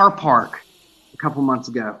Charleston Power Park a couple months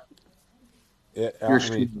ago. Yeah,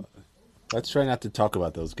 let's try not to talk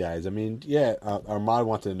about those guys. I mean, yeah, Armand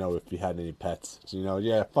wanted to know if you had any pets. So,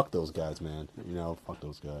 yeah, fuck those guys, man. Fuck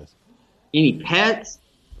those guys. Any pets?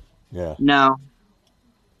 Yeah. No.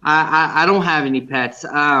 I don't have any pets.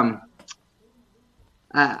 I'm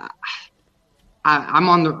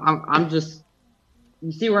just,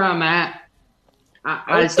 you see where I'm at?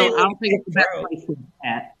 I don't think it's the best place for a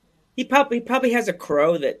cat. He probably has a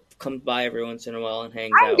crow that comes by every once in a while and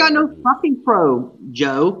hangs out. I ain't got no fucking crow,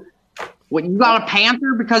 Joe. What, you got a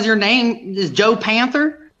panther because your name is Joe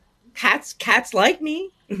Panther? Cats like me.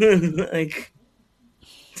 Like,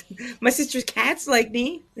 my sister's cats like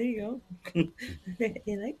me. There you go.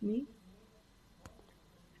 They like me.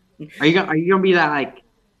 Are you gonna be that like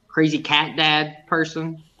crazy cat dad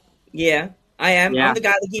person? Yeah, I am. Yeah. I'm the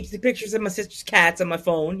guy that keeps the pictures of my sister's cats on my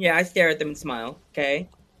phone. Yeah, I stare at them and smile. Okay.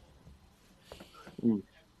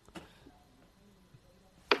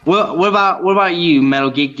 What about you,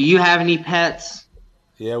 Metal Geek? Do you have any pets?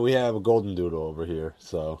 Yeah, we have a golden doodle over here,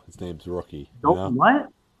 so his name's Rookie. What?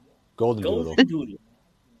 Golden doodle.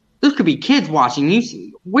 This could be kids watching.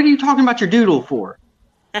 What are you talking about your doodle for?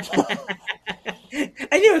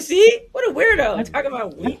 I know. See, what a weirdo! I'm talking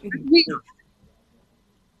about.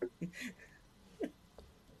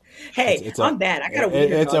 Hey, I'm bad. I got a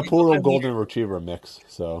weird. It's a poodle golden retriever mix.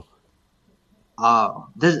 So. Oh,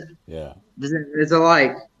 yeah. Is it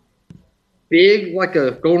like big, like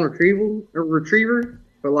a golden retriever,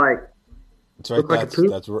 but like? That's right.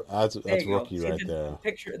 That's Rookie See right there.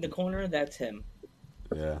 Picture in the corner. That's him.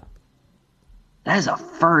 Yeah. That is a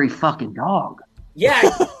furry fucking dog. Yeah.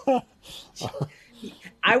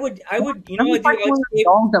 I would. You know what? Like one of those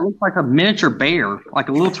dogs that looks like a miniature bear, like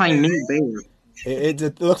a little tiny mini bear.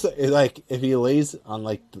 It looks like if he lays on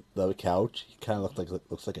like the couch, he kind of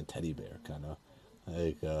looks like a teddy bear, kind of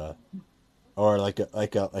like or like a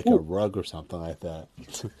rug or something like that.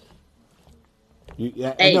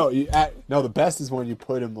 No, the best is when you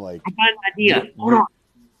put him like. I got an idea. Hold on.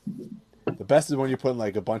 The best is when you put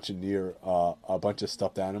like a bunch of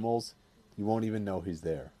stuffed animals. You won't even know he's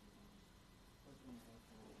there.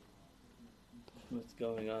 What's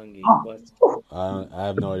going on, Geek? I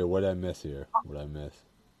have no idea what I miss here.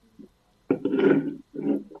 Did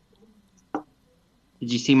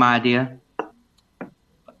you see my idea?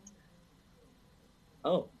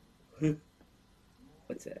 Oh.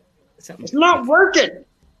 What's that? It's not working.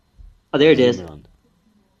 Oh, there it is. The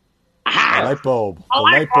light bulb. The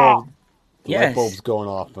light bulb. The light bulb's going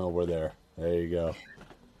off over there. There you go.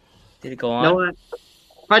 Did it go on? You know what?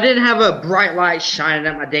 If I didn't have a bright light shining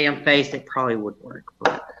at my damn face, it probably would work.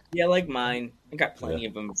 But... Yeah, like mine. I got plenty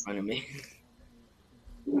of them in front of me.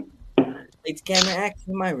 It's camera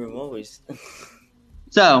action in my room always.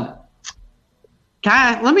 So,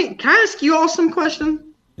 can I ask you all some questions?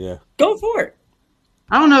 Yeah. Go for it.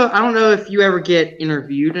 I don't know if you ever get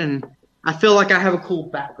interviewed, and I feel like I have a cool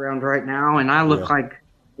background right now, and I look like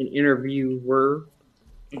an interviewer.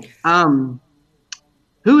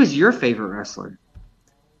 Who is your favorite wrestler?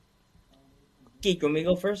 Geek, want me to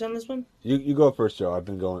go first on this one? You go first, Joe. I've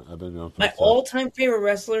been going first. My all-time favorite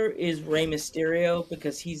wrestler is Rey Mysterio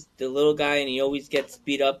because he's the little guy and he always gets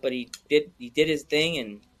beat up, but he did his thing,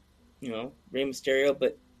 and Rey Mysterio.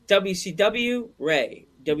 But WCW, Rey.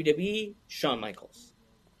 WWE, Shawn Michaels.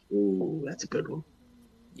 Ooh, that's a good one.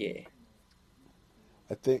 Yeah.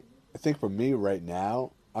 I think for me right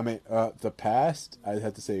now, I mean, the past, I'd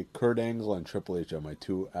have to say Kurt Angle and Triple H are my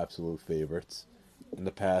two absolute favorites. In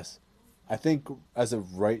the past, I think as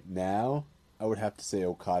of right now, I would have to say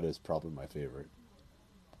Okada is probably my favorite.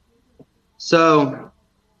 So,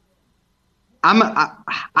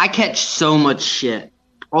 I catch so much shit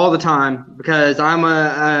all the time because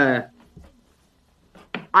I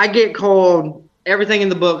get called everything in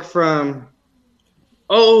the book from,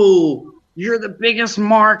 oh, you're the biggest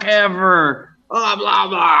mark ever, blah, blah,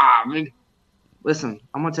 blah. Listen,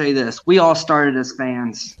 I'm going to tell you this. We all started as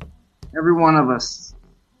fans. Every one of us.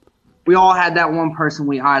 We all had that one person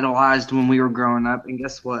we idolized when we were growing up, and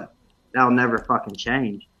guess what? That'll never fucking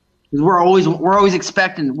change. Because we're always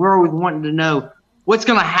expecting, we're always wanting to know what's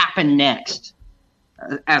going to happen next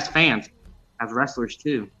as fans, as wrestlers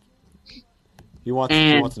too. He wants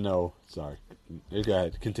to know. Sorry, go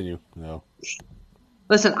ahead. Continue. No.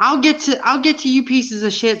 Listen, I'll get to you pieces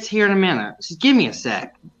of shits here in a minute. Just give me a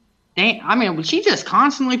sec. I mean, she just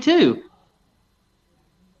constantly too.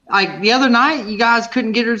 Like the other night, you guys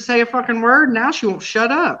couldn't get her to say a fucking word. Now she won't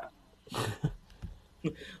shut up.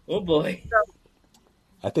 Oh boy.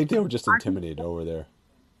 I think they were just intimidated over there.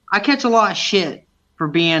 I catch a lot of shit for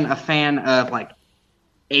being a fan of like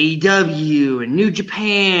AEW and New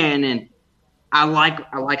Japan, and I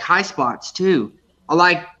like high spots too. I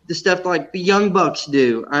like the stuff like the Young Bucks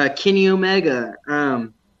do, Kenny Omega.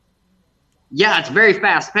 Yeah, it's very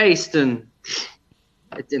fast paced and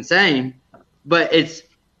it's insane, but it's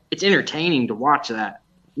entertaining to watch that.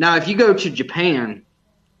 Now, if you go to Japan,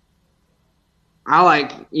 I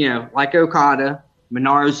like Okada,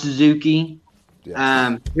 Minoru Suzuki, Yes.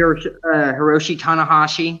 Hiroshi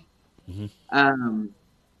Tanahashi. Mm-hmm.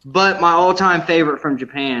 But my all-time favorite from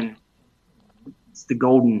Japan is the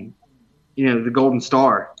Golden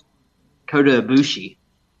Star, Kota Ibushi.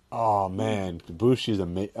 Oh man, Ibushi's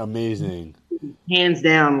amazing. Hands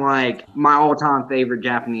down, like my all-time favorite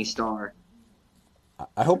Japanese star.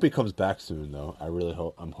 I hope he comes back soon, though. I really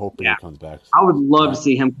hope. I'm hoping he comes back soon. I would love to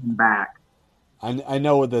see him come back. I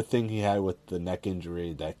know the thing he had with the neck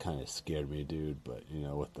injury that kind of scared me, dude. But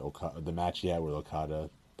with the match he had with Okada,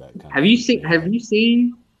 that kind. Have you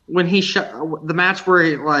seen when he shot the match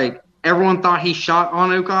where everyone thought he shot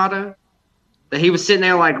on Okada? That he was sitting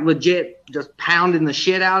there legit just pounding the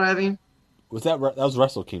shit out of him. That was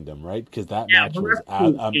Wrestle Kingdom, right? Because that match was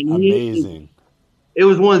amazing. It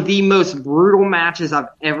was one of the most brutal matches I've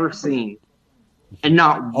ever seen, and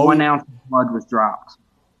not 1 ounce of blood was dropped.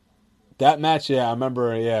 That match, yeah, I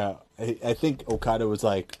remember. Yeah, I think Okada was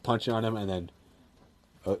punching on him, and then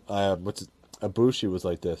Ibushi was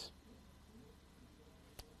like this.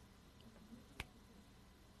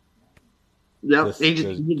 Yep,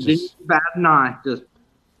 he just bad eye, just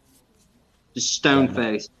stone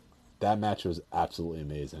face. That match was absolutely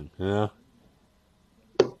amazing.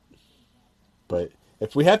 But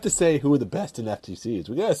if we have to say who are the best in FTCs,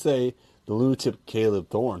 we gotta say the lunatic Caleb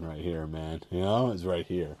Thorne right here, man. Is right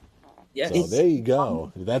here. Yes. So there you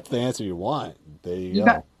go. If that's the answer you want. There you go.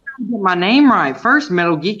 Got to get my name right first,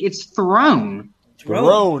 Metal Geek. It's Throne.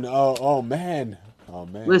 Throne. Oh man. Oh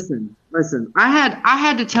man. Listen. I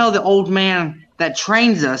had to tell the old man that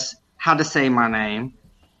trains us how to say my name.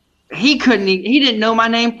 He didn't know my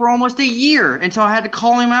name for almost a year until I had to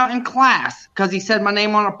call him out in class because he said my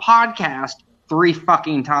name on a podcast 3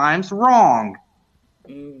 fucking times wrong.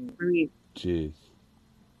 Jeez.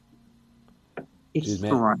 It's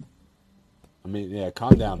man. Throne. I mean, yeah,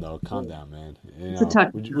 calm down, though. Calm down, man. We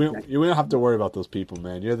don't have to worry about those people,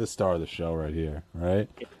 man. You're the star of the show right here, right?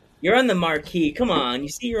 You're on the marquee. Come on. You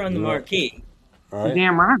see you're on the marquee. All right.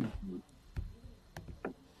 Damn right.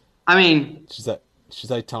 I mean... She's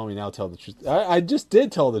like telling me now tell the truth. I just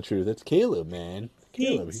did tell the truth. It's Caleb, man.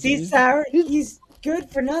 Caleb. See, Sarah, he's good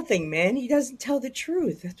for nothing, man. He doesn't tell the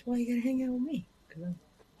truth. That's why you gotta hang out with me.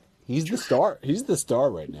 He's the star. He's the star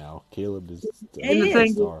right now. Caleb is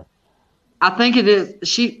the star. I think it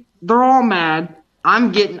is. They're all mad.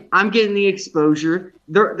 I'm getting the exposure.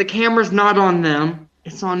 The camera's not on them.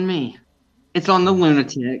 It's on me. It's on the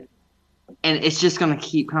lunatic, and it's just gonna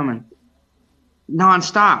keep coming,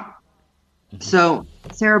 nonstop. So,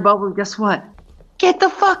 Sarah Butler, guess what? Get the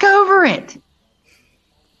fuck over it.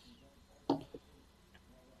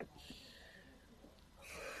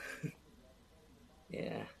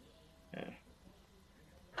 Yeah.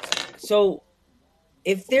 So,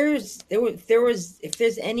 if there's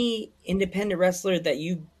any independent wrestler that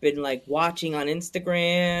you've been watching on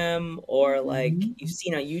Instagram or you've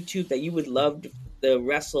seen on YouTube that you would love to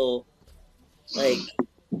wrestle,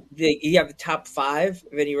 you have the top 5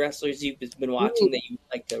 of any wrestlers you've been watching that you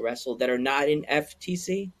like to wrestle that are not in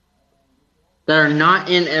FTC? That are not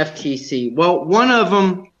in FTC. Well, one of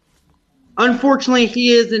them, unfortunately,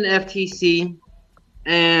 he is in FTC,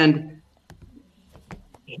 and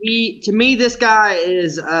to me, this guy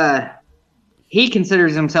is, he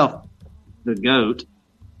considers himself the GOAT,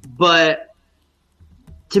 but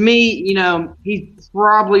to me, he's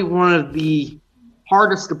probably one of the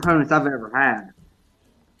hardest opponents I've ever had.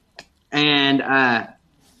 And I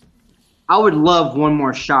would love one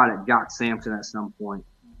more shot at Jock Sampson at some point.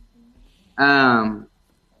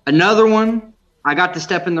 Another one, I got to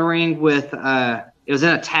step in the ring with, it was in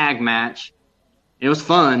a tag match. It was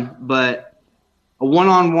fun, but a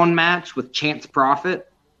one-on-one match with Chance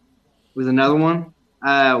Prophet was another one.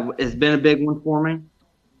 It's been a big one for me.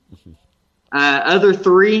 Other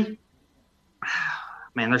 3,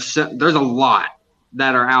 man, there's a lot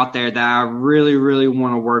that are out there that I really, really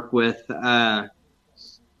want to work with. I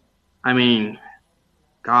mean,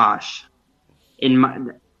 gosh, in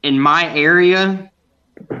my area.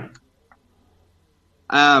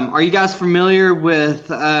 Are you guys familiar with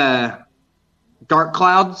Dark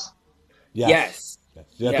Clouds? Yes.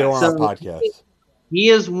 Yeah, they're on our podcast. He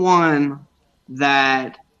is one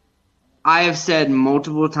that I have said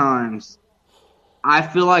multiple times. I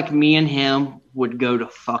feel like me and him would go to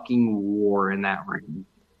fucking war in that ring.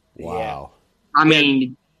 Wow. I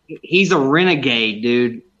mean, he's a renegade,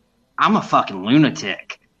 dude. I'm a fucking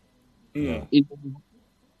lunatic. Mm.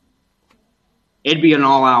 It'd be an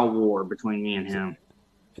all-out war between me and him.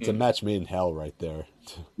 It's a match made in hell right there.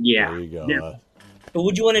 Yeah. There you go. Yeah. But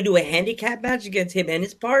would you want to do a handicap match against him and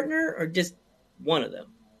his partner, or just one of them?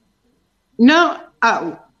 No,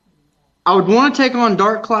 I would want to take on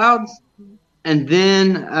Dark Clouds, and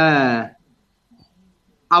then I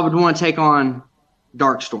would want to take on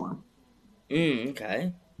Darkstorm.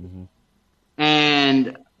 Okay. Mm-hmm.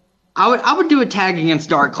 And I would do a tag against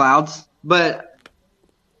Dark Clouds, but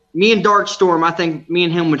me and Darkstorm, I think me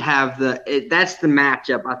and him would have that's the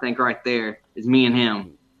matchup, I think, right there, is me and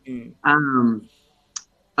him.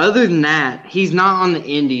 Other than that, he's not on the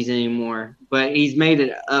indies anymore, but he's made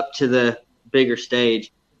it up to the bigger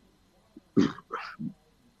stage.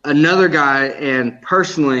 Another guy, and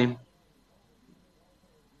personally,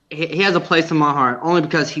 he has a place in my heart only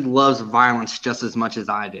because he loves violence just as much as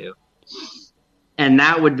I do. And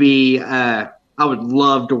that would be, I would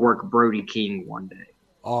love to work Brody King one day.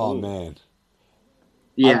 Oh, man.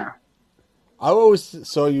 Yeah. I always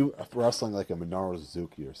saw you wrestling like a Minoru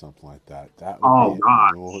Suzuki or something like that. That would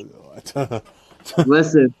God.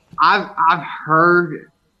 Listen, I've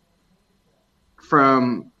heard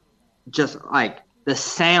from just like the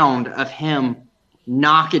sound of him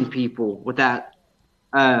knocking people with that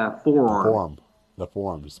forearm. The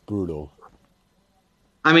forearm is brutal.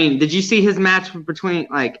 I mean, did you see his match between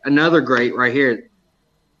like another great right here?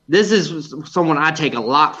 This is someone I take a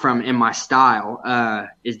lot from in my style.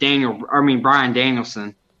 Is Bryan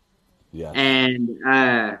Danielson. Yeah. And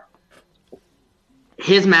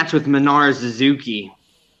his match with Minoru Suzuki.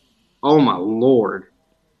 Oh my Lord,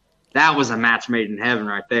 that was a match made in heaven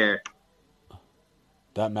right there.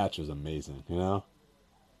 That match was amazing. You know.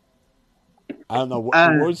 I don't know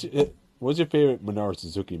what was your favorite Minoru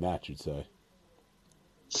Suzuki match, you'd say?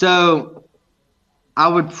 So, I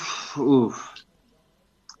would.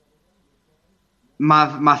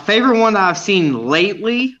 My favorite one that I've seen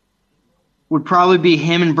lately would probably be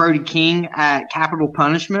him and Brody King at Capital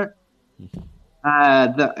Punishment.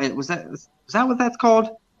 Was that what that's called?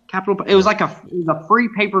 Capital. It was like a free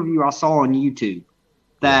pay-per-view I saw on YouTube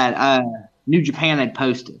that New Japan had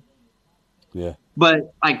posted. Yeah.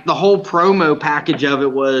 But like the whole promo package of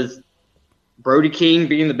it was Brody King,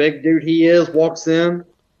 being the big dude he is, walks in,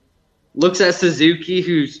 looks at Suzuki,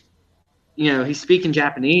 who's, he's speaking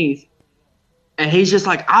Japanese, and he's just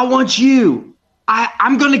like, "I want you.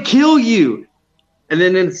 I'm going to kill you." And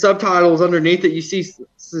then in subtitles underneath it, you see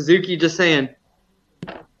Suzuki just saying,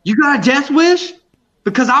 "You got a death wish?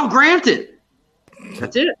 Because I'll grant it."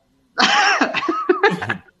 That's it.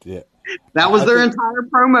 Yeah. That was their entire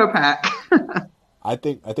promo pack. I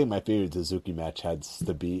think my favorite Suzuki match has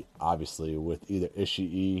to be obviously with either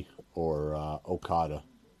Ishii or Okada.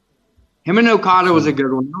 Him and Okada was a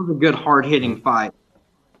good one. That was a good hard hitting fight.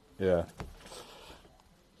 Yeah.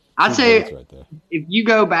 I'd say if you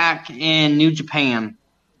go back in New Japan,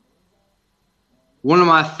 one of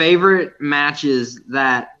my favorite matches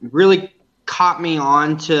that really caught me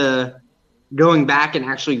on to going back and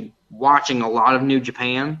actually watching a lot of New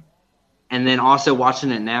Japan and then also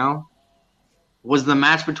watching it now was the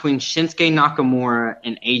match between Shinsuke Nakamura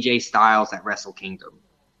and AJ Styles at Wrestle Kingdom.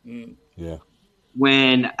 Yeah.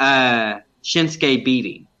 When Shinsuke beat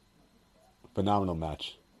him. Phenomenal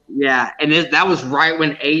match. Yeah, and that was right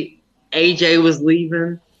when AJ was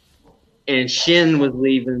leaving and Shin was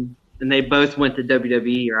leaving, and they both went to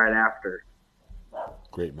WWE right after.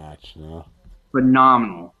 Great match,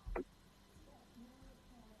 Phenomenal.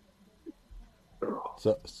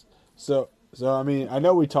 So I mean, I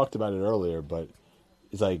know we talked about it earlier, but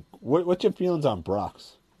it's like, what's your feelings on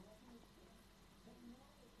Brox?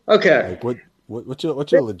 Okay. Like, what's your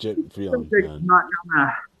legit feeling? I'm not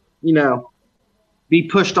gonna, be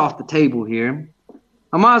pushed off the table here.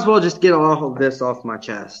 I might as well just get all of this off my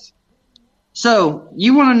chest. So,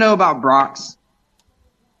 you want to know about Brox?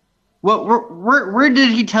 Where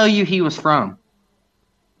did he tell you he was from?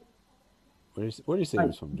 Where do you say he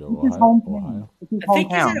was from, Joe? Ohio? I think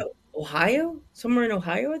he's in Ohio? Somewhere in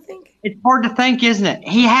Ohio, I think? It's hard to think, isn't it?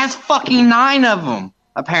 He has fucking 9 of them,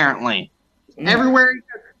 apparently. Everywhere he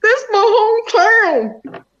goes, "This is my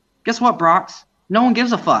hometown." Guess what, Brox? No one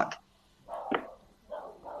gives a fuck.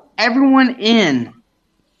 Everyone in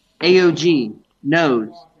AOG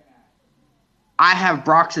knows I have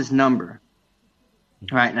Brox's number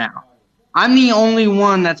right now. I'm the only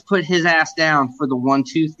one that's put his ass down for the 1,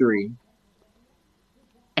 2, 3.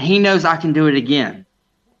 And he knows I can do it again.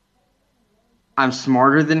 I'm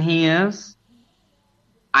smarter than he is.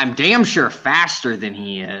 I'm damn sure faster than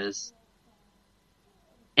he is.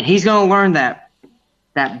 And he's going to learn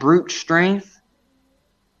that brute strength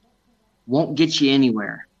won't get you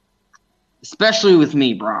anywhere. Especially with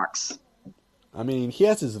me, Brox. I mean, he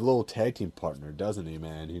has his little tag team partner, doesn't he,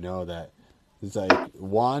 man? You know, that it's like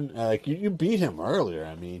Juan, like you beat him earlier.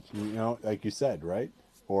 I mean, you know, like you said, right?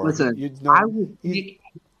 Or listen, you know, I will kick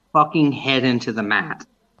his fucking head into the mat.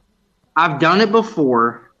 I've done it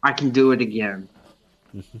before. I can do it again.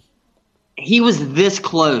 He was this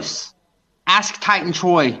close. Ask Titan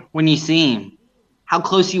Troy when you see him how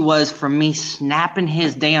close he was from me snapping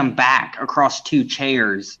his damn back across 2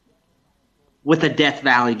 chairs with a Death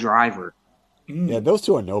Valley driver. Yeah, those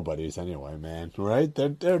two are nobodies anyway, man. Right?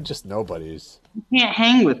 They're just nobodies. You can't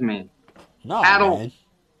hang with me. No, at all. man.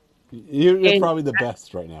 You're probably the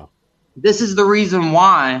best right now. This is the reason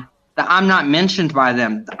why that I'm not mentioned by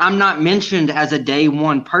them. I'm not mentioned as a day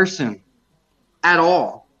one person at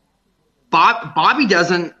all. Bobby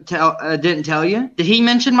didn't tell you. Did he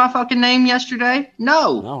mention my fucking name yesterday?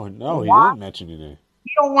 No. No, he didn't mention your name.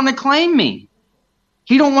 He don't want to claim me.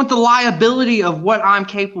 He don't want the liability of what I'm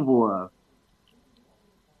capable of.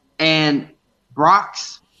 And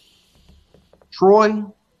Brox, Troy,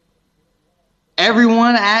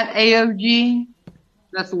 everyone at AOG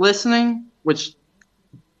that's listening, which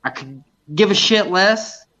I could give a shit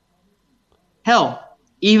less. Hell,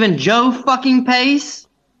 even Joe fucking Pace,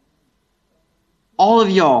 all of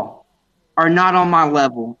y'all are not on my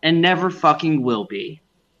level and never fucking will be.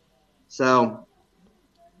 So,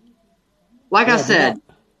 like I said,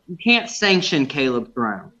 you can't sanction Caleb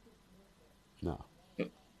Throne.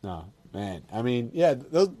 No, man. I mean, yeah,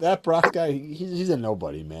 that Brock guy, he's a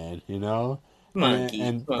nobody, man. You know. Come on,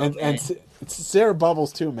 and Sarah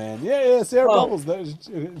Bubbles too, man. Yeah, Sarah Bubbles.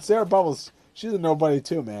 Sarah Bubbles, she's a nobody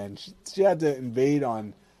too, man. She had to invade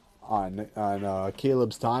on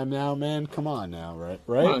Caleb's time now, man. Come on now, right?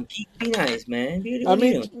 Come on, be nice, man. I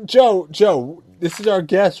mean, Joe, this is our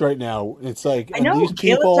guest right now. It's like I know, these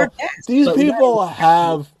people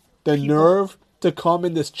have the nerve to come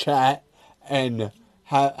in this chat and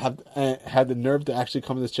have the nerve to actually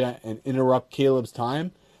come in this chat and interrupt Caleb's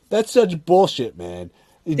time. That's such bullshit, man.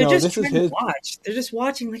 They're just trying to watch. They're just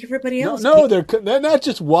watching like everybody else. No, they're not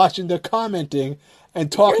just watching. They're commenting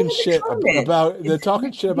and talking shit about. They're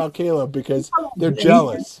talking shit about Caleb because they're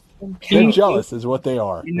jealous. They're jealous, is what they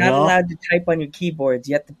are. You're not allowed to type on your keyboards.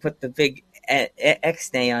 You have to put the big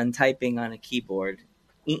X-nay on typing on a keyboard.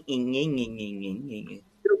 It's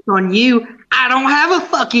on you. I don't have a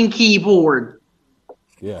fucking keyboard.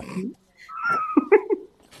 Yeah.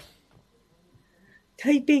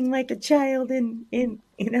 Typing like a child in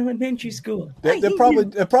elementary school. They're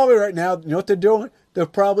probably right now. You know what they're doing? They're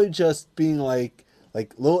probably just being like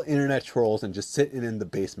little internet trolls and just sitting in the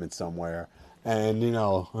basement somewhere. And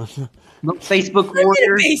Facebook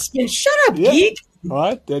warriors. Basement. Shut up, geek.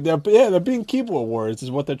 What? They're being keyboard warriors. Is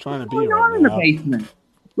what they're trying to be right in now. The basement.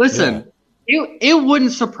 Listen, it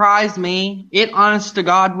wouldn't surprise me. It, honest to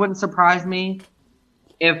God, wouldn't surprise me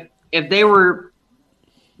if they were.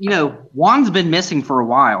 Juan's been missing for a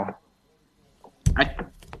while.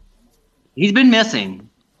 He's been missing.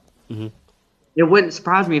 Mm-hmm. It wouldn't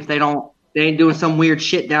surprise me if they ain't doing some weird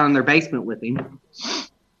shit down in their basement with him.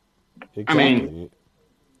 Exactly. I mean,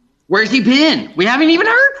 where's he been? We haven't even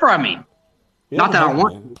heard from him. Not that I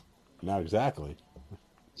want. Not exactly.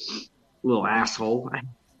 Little asshole.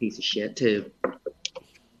 Piece of shit, too.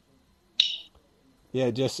 Yeah,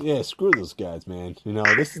 screw those guys, man.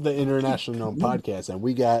 This is the International Known Podcast, and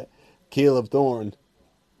we got Caleb Throne.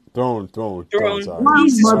 Sorry.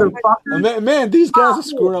 Motherfucker. Man, these guys are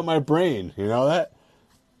screwing up my brain. You know that?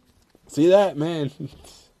 See that, man?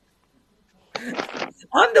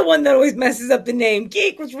 I'm the one that always messes up the name.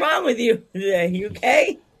 Geek, what's wrong with you today? You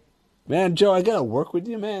okay? Man, Joe, I gotta work with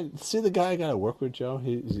you, man. See the guy I gotta work with, Joe?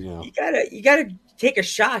 He's. You gotta take a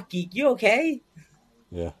shot, Geek. You okay?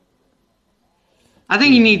 Yeah. I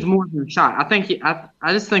think he needs more than a shot.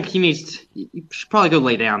 I just think he needs. You should probably go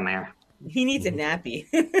lay down there. He needs a nappy.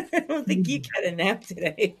 I don't think Geek had a nap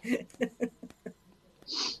today.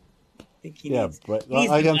 But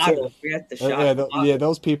like I'm saying,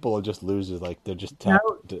 those people are just losers. Like they're just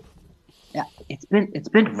tapped. Yeah, it's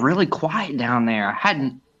been really quiet down there.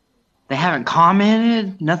 They haven't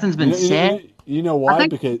commented. Nothing's been said. You know why?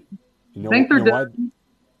 Because I think they're done.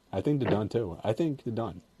 I think they're done too. I think they're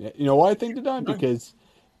done. You know why I think they're done?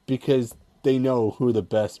 Because they know who the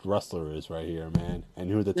best wrestler is right here, man, and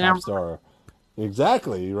who the top star.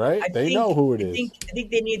 Exactly, right? They know who it is. I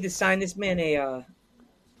think they need to sign this man the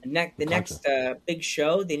next big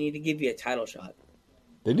show. They need to give you a title shot.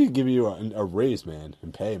 They need to give you a raise, man,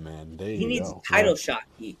 and pay, man. He needs a title shot.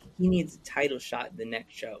 He needs a title shot the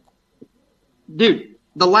next show. Dude,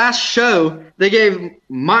 the last show, they gave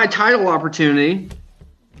my title opportunity,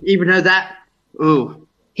 even though that,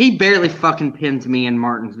 he barely fucking pins me in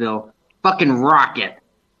Martinsville. Fucking Rocket.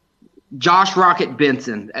 Josh Rocket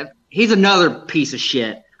Benson. He's another piece of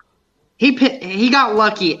shit. He got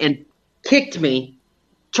lucky and kicked me,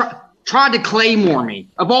 tried to claymore me,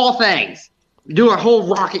 of all things. Do a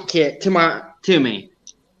whole rocket kick to me.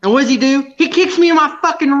 And what does he do? He kicks me in my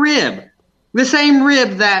fucking rib. The same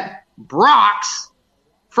rib that Brock's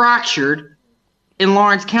fractured in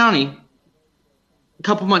Lawrence County a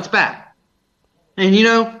couple months back. And you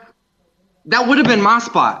know, that would have been my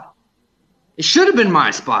spot. It should have been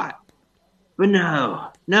my spot. But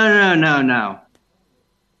no.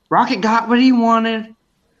 Rocket got what he wanted.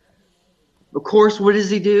 Of course, what does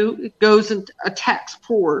he do? It goes and attacks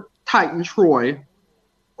poor Titan Troy.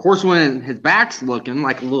 Of course, when his back's looking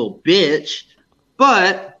like a little bitch.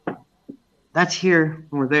 But that's here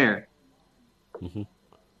or there. Mm-hmm.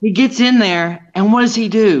 He gets in there, and what does he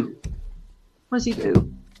do?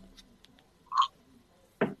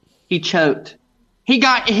 He choked. He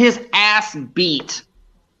got his ass beat.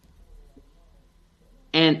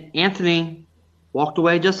 And Anthony walked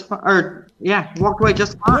away just fine. Yeah,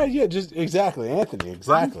 just exactly, Anthony,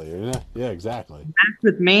 exactly. Yeah, exactly. Back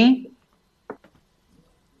with me,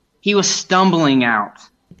 he was stumbling out,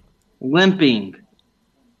 limping,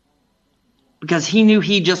 because he knew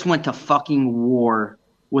he just went to fucking war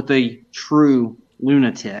with a true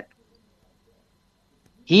lunatic.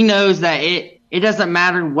 He knows that it doesn't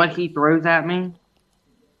matter what he throws at me.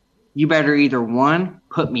 You better either, one,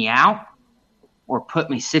 put me out, or put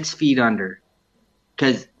me 6 feet under.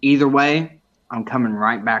 Because either way, I'm coming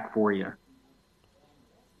right back for you.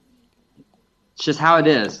 It's just how it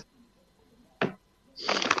is. Yeah,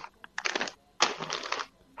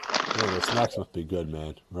 the snacks must be good,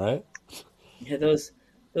 man. Right? Yeah, those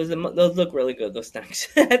look really good. Those snacks.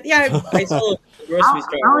 Yeah, I saw the grocery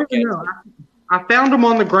store. I found them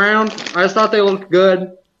on the ground. I just thought they looked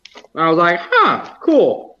good. I was like,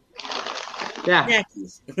 cool. Yeah.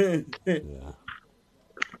 Snackies. Yeah.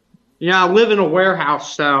 Yeah, I live in a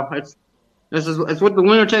warehouse, so it's what the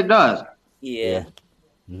lunatic does. Yeah.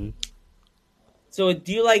 Mm-hmm. So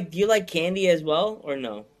do you like candy as well, or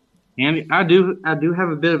no? Candy, I do have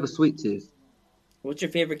a bit of a sweet tooth. What's your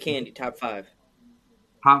favorite candy? Top 5.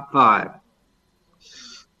 Top 5.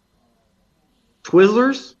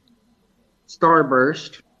 Twizzlers,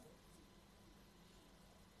 Starburst,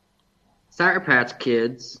 Sour Patch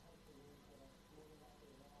Kids.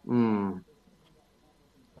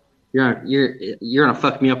 You're gonna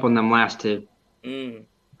fuck me up on them last two.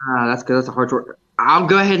 That's good. That's a hard choice. I'll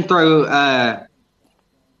go ahead and throw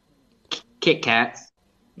Kit Kats.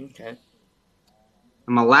 Okay.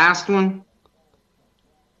 And my last one,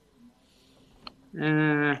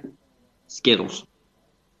 Skittles.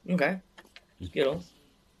 Okay. Skittles.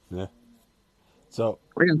 Yeah. So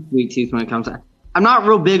I got a sweet tooth when it comes to. I'm not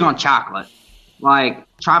real big on chocolate, like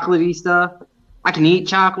chocolatey stuff. I can eat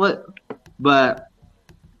chocolate, but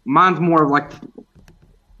mine's more of like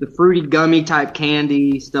the fruity gummy type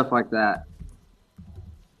candy, stuff like that.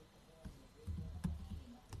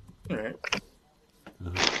 All right.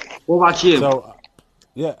 What about you? So,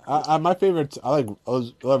 yeah, I my favorite. I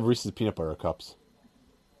love Reese's peanut butter cups.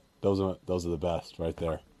 Those are the best right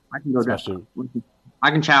there. I can go down.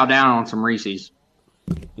 I can chow down on some Reese's.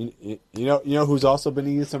 You know who's also been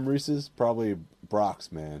eating some Reese's? Probably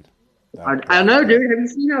Brock's, man. I know, dude. Have you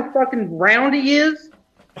seen how fucking round he is?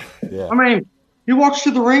 Yeah. I mean, he walks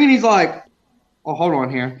to the ring and he's like, "Oh, hold on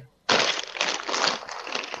here."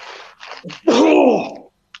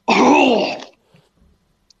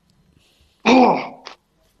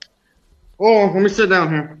 Oh, let me sit down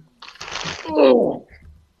here. Oh.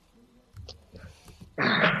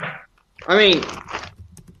 I mean,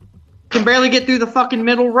 can barely get through the fucking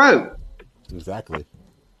middle row. Exactly.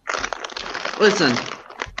 Listen,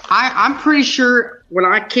 I'm pretty sure when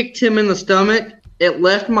I kicked him in the stomach, it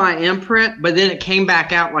left my imprint, but then it came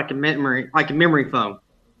back out like a memory foam.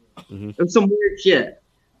 Mm-hmm. It was some weird shit.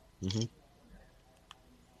 Mm-hmm.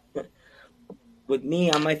 With me,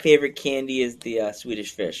 my favorite candy is the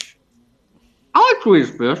Swedish Fish. I like Swedish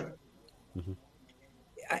Fish. Mm-hmm.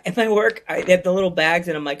 If I work, I have the little bags,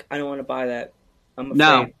 and I'm like, I don't want to buy that. I'm afraid.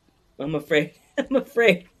 No. I'm afraid. I'm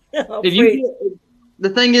afraid. The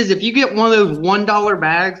thing is, if you get one of those $1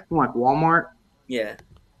 bags from like Walmart, yeah,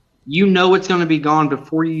 you know it's going to be gone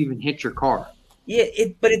before you even hit your car. Yeah,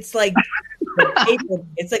 but it's like the paper,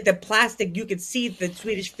 it's like the plastic. You could see the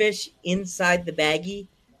Swedish Fish inside the baggie,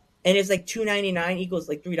 and it's like $2.99 equals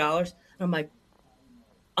like $3. I'm like,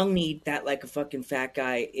 I'll need that like a fucking fat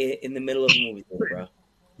guy in the middle of a movie, bro.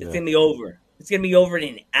 It's gonna be over. It's gonna be over in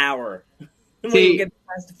an hour. When See- you get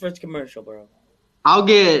past the first commercial, bro. I'll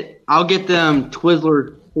get them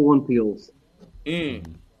Twizzler pull and peels.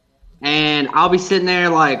 And I'll be sitting there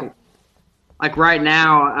like right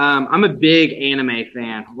now, I'm a big anime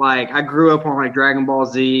fan. Like, I grew up on, like, Dragon Ball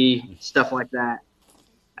Z, stuff like that.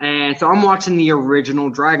 And so I'm watching the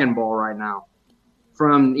original Dragon Ball right now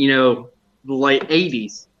from, the late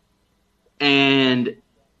 80s. And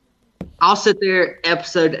I'll sit there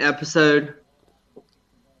episode to episode.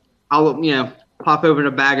 I'll, pop open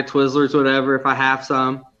a bag of Twizzlers, whatever, if I have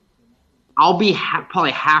some. I'll be probably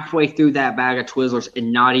halfway through that bag of Twizzlers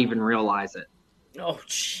and not even realize it. Oh,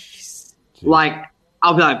 jeez. Like,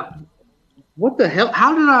 I'll be like, what the hell?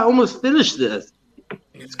 How did I almost finish this?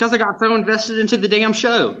 It's because I got so invested into the damn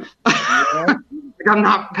show. Yeah. Like, I'm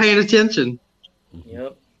not paying attention.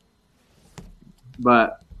 Yep.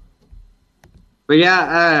 But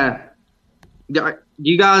yeah, do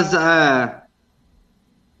you guys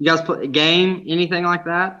play a game, anything like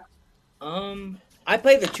that? I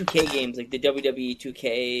play the 2K games, like the WWE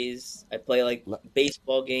 2Ks. I play like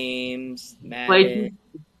baseball games, Madden.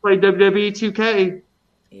 Play WWE 2K.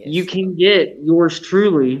 Yes. You can get yours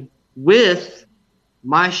truly with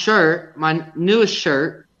my shirt, my newest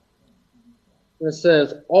shirt. That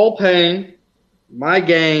says "All Pain, My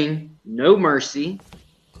Gain, No Mercy,"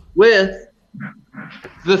 with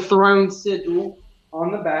the throne sigil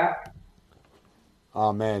on the back.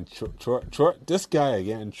 Oh man, Troy, this guy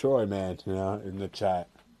again, Troy, man, in the chat.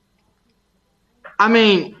 I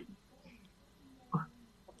mean,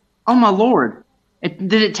 oh my lord.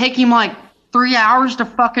 Did it take him like 3 hours to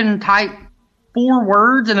fucking type 4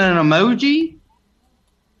 words and an emoji?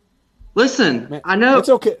 Listen, Man, I know. It's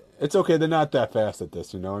okay. It's okay. They're not that fast at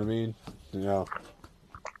this. You know what I mean?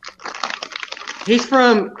 He's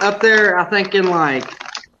from up there, I think, in like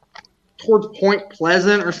towards Point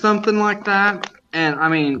Pleasant or something like that. And I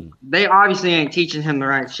mean, they obviously ain't teaching him the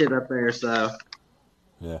right shit up there, so.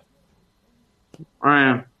 Yeah.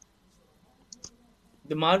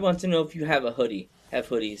 The mod wants to know if you have a hoodie. Have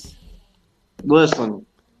hoodies. Listen,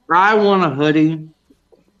 I want a hoodie.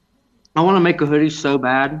 I want to make a hoodie so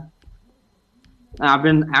bad. And I've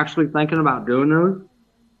been actually thinking about doing those.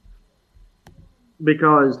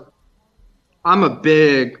 Because I'm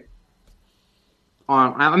big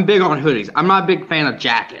on hoodies. I'm not a big fan of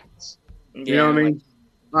jackets. You know what I mean?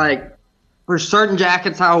 Like, there's certain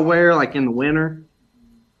jackets I'll wear, like, in the winter.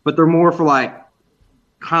 But they're more for, like,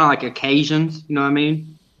 kind of like occasions. You know what I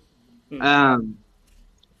mean?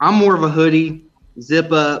 I'm more of a hoodie,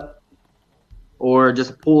 zip up, or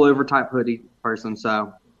just pull over type hoodie person.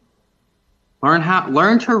 So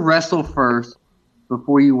learn to wrestle first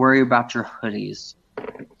before you worry about your hoodies.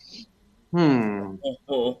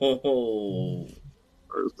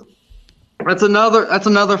 That's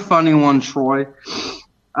another funny one, Troy.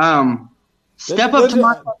 Step up to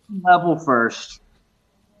my fucking level first.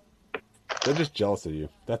 They're just jealous of you.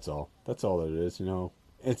 That's all. That's all it is.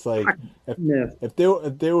 It's like if they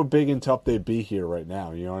were big and tough, they'd be here right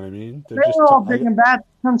now. You know what I mean? They're all big and bad.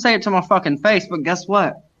 Come say it to my fucking face, but guess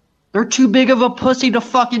what? They're too big of a pussy to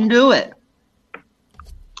fucking do it.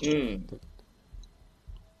 They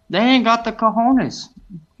ain't got the cojones.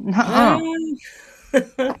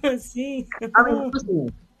 See? I mean,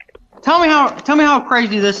 listen, tell me how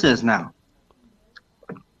crazy this is now.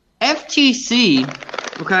 FTC,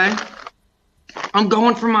 okay? I'm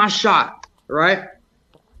going for my shot, right?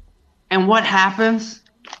 And what happens?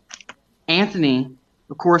 Anthony,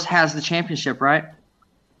 of course, has the championship, right?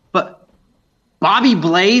 But Bobby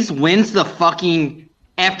Blaze wins the fucking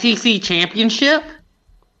FTC championship?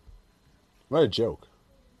 What a joke.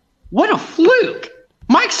 What a fluke.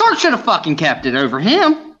 Mike Stark should have fucking kept it over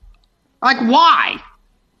him. Like, why?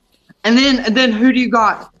 And then who do you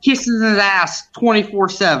got kissing his ass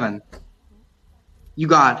 24/7? You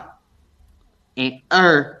got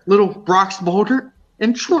little Brock Boulder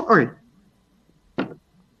and Troy.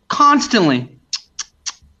 Constantly.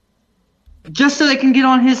 Just so they can get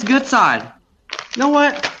on his good side. You know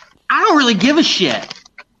what? I don't really give a shit.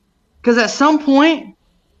 Because at some point,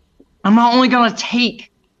 I'm not only going to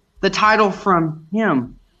take the title from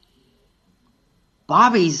him.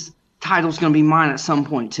 Bobby's title's going to be mine at some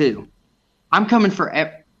point, too. I'm coming for...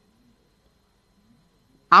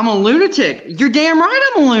 I'm a lunatic. You're damn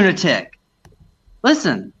right I'm a lunatic.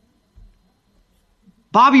 Listen.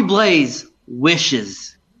 Bobby Blaze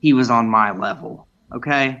wishes he was on my level,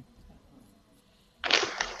 okay?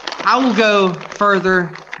 I will go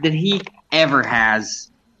further than he ever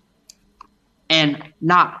has. And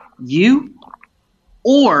not you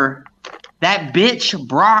or that bitch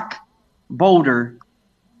Brock Boulder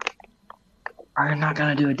are not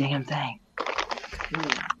going to do a damn thing.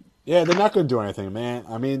 Yeah, they're not going to do anything, man.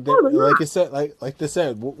 I mean, like I said, like they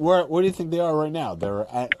said, where do you think they are right now? They're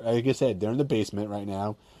like I said, they're in the basement right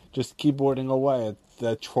now, just keyboarding away.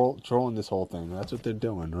 They're trolling this whole thing. That's what they're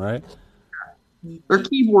doing, right? They're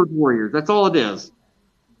keyboard warriors. That's all it is.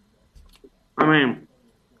 I mean,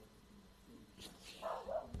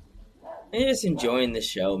 I'm just enjoying the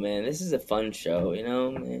show, man. This is a fun show, you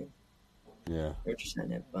know, man. Yeah. We're just trying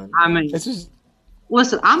to have fun. I mean, it's just.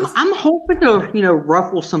 Listen, I'm hoping to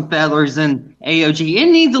ruffle some feathers in AOG. It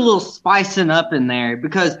needs a little spicing up in there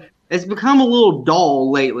because it's become a little dull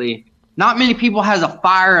lately. Not many people has a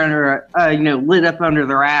fire under lit up under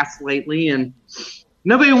their ass lately, and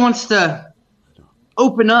nobody wants to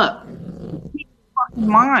open up. Keep your fucking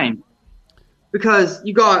mind, because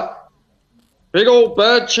you got big old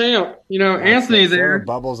bad champ, Anthony there.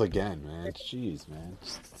 Bubbles again, man. Jeez, man.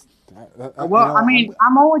 Well, I mean,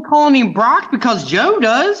 I'm only calling him Brock because Joe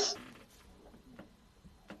does.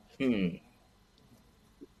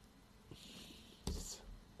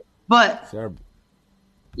 But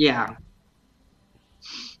yeah,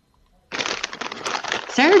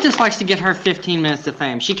 Sarah just likes to get her 15 minutes of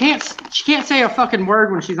fame. She can't say a fucking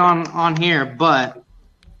word when she's on here, but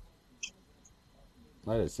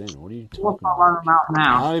let it sing. What are you talking about?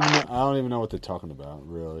 Now. I don't even know what they're talking about,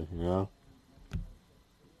 really. You know.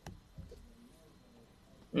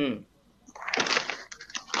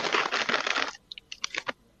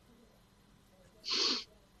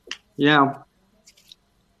 Yeah.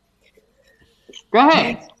 Go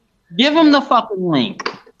ahead. Give them the fucking link.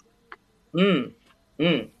 Let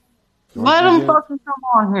them fucking come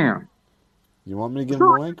on here. You want me to give him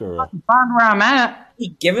the link or find where I'm at?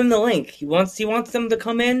 Give him the link. He wants them to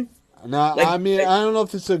come in. No, I mean, I don't know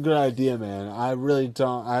if it's a good idea, man. I really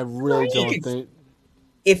don't think.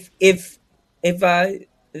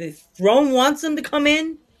 If Throne wants them to come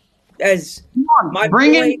in,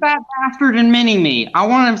 bring in Fat Bastard and Mini Me. I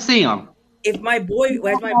want to see them. If my boy,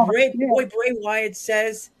 as my boy Bray Wyatt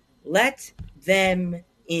says, let them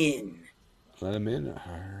in. Let them in. All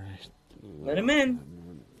right. Let them in.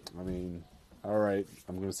 I mean, all right.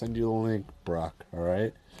 I'm gonna send you the link, Brock. All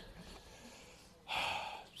right.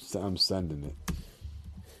 I'm sending it.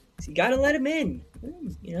 So you gotta let them in.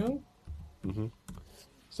 You know.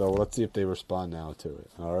 So let's see if they respond now to it.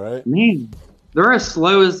 All right. Man, they're as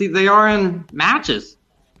slow as they are in matches.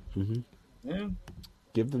 Yeah.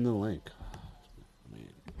 Give them the link.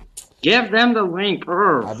 Give them the link.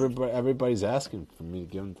 Everybody's asking for me to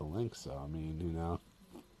give them the link, so I mean,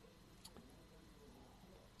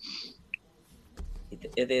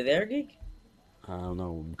 Are they there, Geek? I don't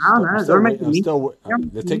know.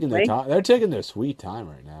 They're taking their time. They're taking their sweet time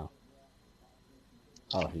right now.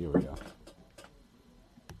 Oh, here we go.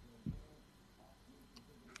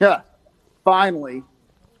 Yeah, finally.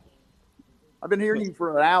 I've been hearing you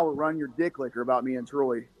for an hour run your dick licker about me and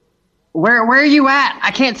Troy. Where are you at?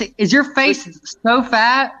 I can't see. Is your face so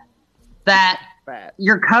fat that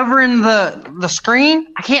you're covering the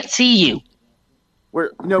screen? I can't see you. You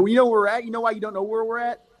know where we're at? You know why you don't know where we're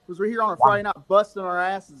at? Because we're here on a Friday night busting our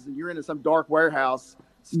asses, and you're into some dark warehouse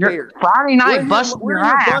scared. Friday night busting we're your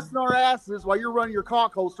here ass. Busting our asses while you're running your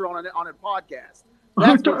cock holster on a podcast.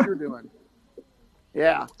 That's what you're doing.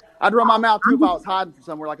 Yeah. I'd run my mouth too if I was hiding from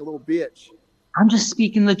somewhere like a little bitch. I'm just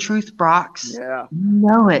speaking the truth, Brox. Yeah. You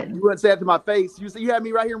know it. You wouldn't say that to my face. You had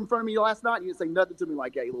me right here in front of me last night, and you didn't say nothing to me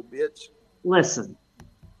like that, you little bitch. Listen.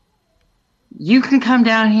 You can come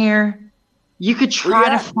down here. You could try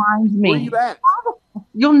to find me. Where you at?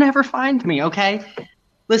 You'll never find me, okay?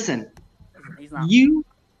 Listen. You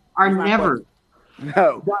are never going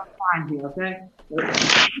to find me, okay?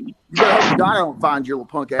 You better hope God I don't find your little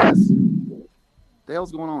punk ass. What the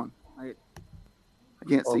hell's going on? I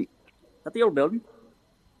can't see. At the old building.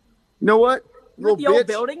 You know what? You're at the old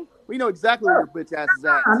building? We know exactly where your bitch ass is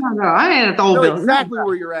at. No, I ain't at the old building. Exactly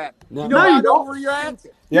where you're at. No. You know I know where you're at?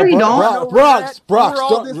 Yeah, Brox,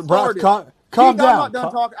 calm down. I'm not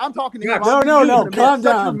done talking. I'm talking to you. No, calm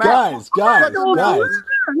down. Guys. No,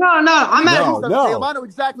 I'm at I know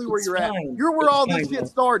exactly where you're at. You're where all this shit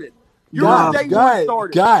started. You're guys, where it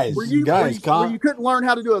started. Guys, where you couldn't learn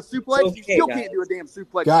how to do a suplex. You still can't do a damn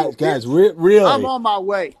suplex. Guys, really. I'm on my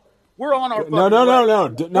way. We're on our No,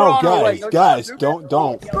 guys, don't.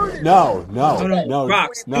 No.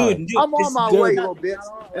 Brox, dude, I'm on my way, little bitch.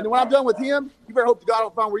 And when I'm done with him, you better hope to God I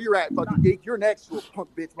don't find where you're at, fucking geek. You're next, little punk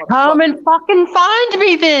bitch. Come and fucking find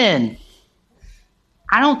me then.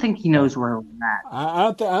 I don't think he knows where we're at.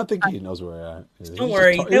 I don't think he knows where we're at. Don't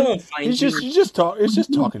worry, he won't find you. He's just talking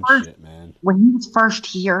shit, man. When he was first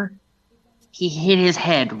here, he hit his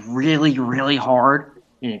head really, really hard,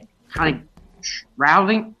 and it kind of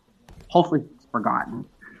rousing. Hopefully, forgotten.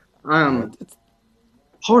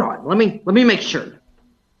 Hold on. Let me make sure.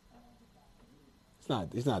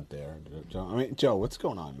 He's not there, Joe. I mean, Joe, what's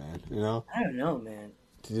going on, man? You know? I don't know, man.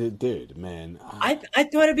 Dude, man. I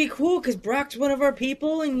thought it'd be cool because Brock's one of our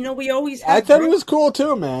people, and we always have. I thought it was cool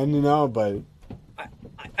too, man. But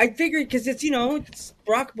I figured because it's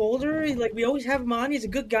Brock Boulder. Like we always have him on. He's a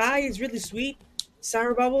good guy. He's really sweet.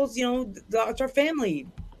 Sour Bubbles, it's our family.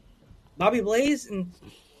 Bobby Blaze and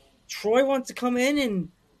Troy wants to come in and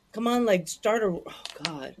come on, start a. Oh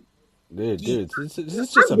God. Dude, this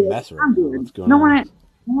is just a mess right now. What's going on?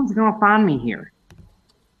 No one's gonna find me here.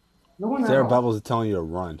 No one Sarah Bubbles is telling you to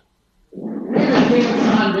run. Do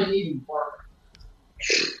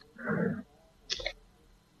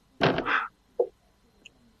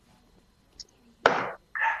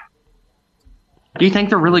you think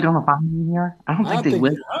they're really gonna find me here? I don't think they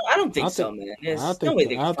will. I don't think so, man. There's no way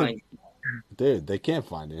they can find you. Dude, they can't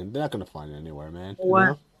find it. They're not gonna find it anywhere, man.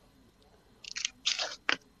 What?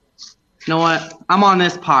 You know what? I'm on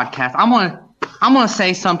this podcast. I'm gonna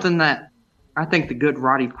say something that I think the good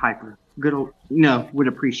Roddy Piper would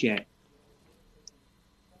appreciate.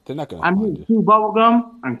 They're not gonna. I'm here to chew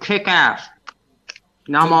bubblegum and kick ass.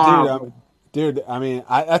 Now I'm on. Dude, I mean,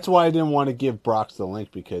 that's why I didn't want to give Brox the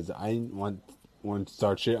link because I didn't want to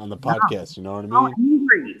start shit on the podcast. You know what I mean? I'm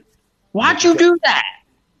angry. Why'd you do that?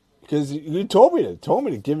 Because you told me to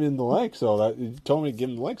give him the link, so you told me to give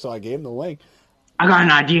him the link, so I gave him the link. I got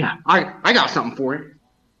an idea. I got something for it.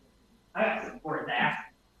 I got something for it.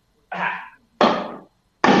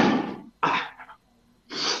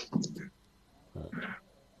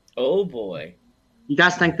 Oh boy! You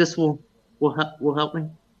guys think this will help me?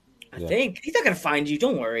 I think he's not gonna find you.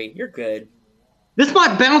 Don't worry, you're good. This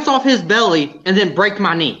might bounce off his belly and then break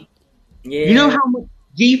my knee. Yeah. You know how much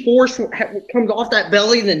G-force comes off that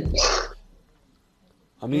belly? Then.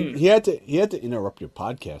 I mean, he had to interrupt your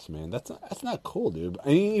podcast, man. That's not cool, dude. I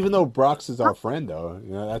mean, even though Brox is our friend, though,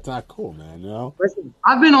 that's not cool, man. Listen,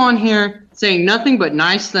 I've been on here saying nothing but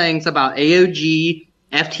nice things about AOG,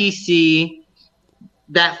 FTC,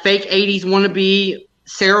 that fake '80s wannabe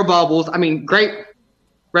Sarah Bubbles. I mean, great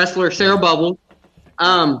wrestler Sarah Bubbles.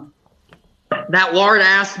 That lard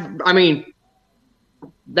ass. I mean,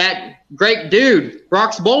 that great dude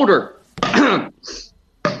Brox Boulder.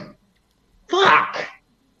 Fuck.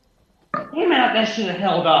 Damn it, that should have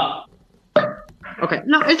held up. Okay,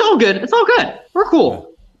 no, it's all good. It's all good. We're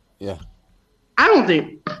cool. Yeah. I don't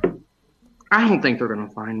think they're gonna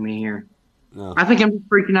find me here. No. I think I'm just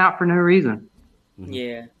freaking out for no reason.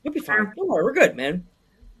 Yeah, you'll be fine. Don't worry, we're good, man.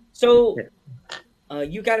 So,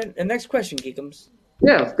 you got a next question, Geekums?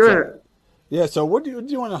 Yeah, go ahead. Yeah. So, what do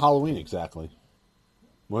you want on Halloween exactly?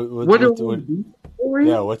 Halloween.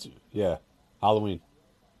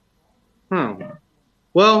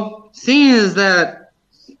 Well, seeing as that,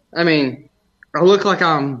 I mean, I look like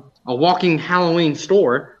I'm a walking Halloween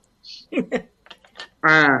store.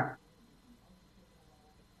 I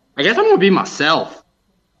guess I'm gonna be myself.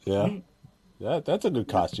 Yeah, that's a good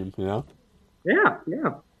costume, Yeah.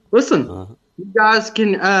 Listen, you guys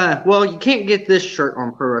can. You can't get this shirt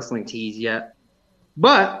on Pro Wrestling Tees yet,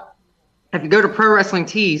 but if you go to Pro Wrestling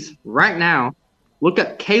Tees right now, look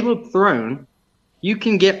up Caleb Throne. You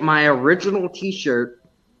can get my original T-shirt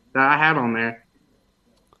that I had on there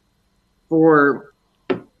for,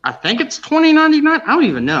 I think it's $20.99. I don't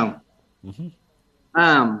even know. Mm-hmm.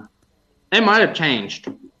 It might have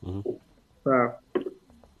changed. Mm-hmm. So,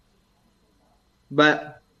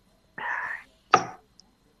 but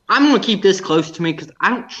I'm gonna keep this close to me because I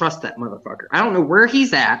don't trust that motherfucker. I don't know where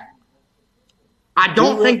he's at. I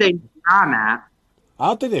don't think they know where I'm at. I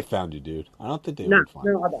don't think they found you, dude. I don't think they would find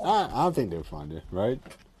you. I don't think they would find you, right?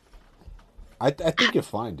 I think you're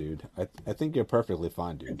fine, dude. I think you're perfectly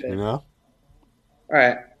fine, dude. Okay. All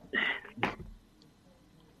right.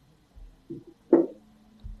 Do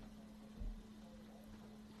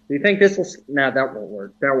you think this will... No, that won't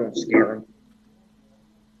work. That won't scare him.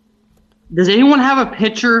 Does anyone have a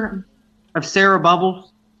picture of Sarah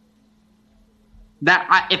Bubbles?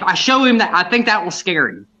 If I show him that, I think that will scare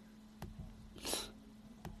him.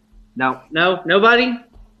 No, nobody?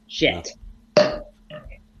 Shit.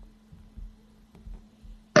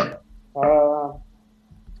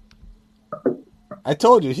 I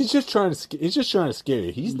told you, he's just trying to scare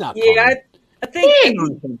you. He's not. Yeah, I think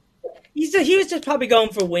he was just probably going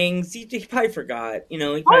for wings. He probably forgot. He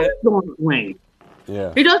probably going for wings.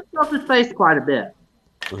 Yeah. He does stuff his face quite a bit.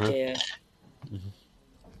 Yeah.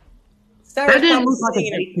 That didn't look like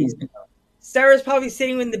a bait piece. Sarah's probably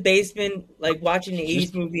sitting in the basement, like watching an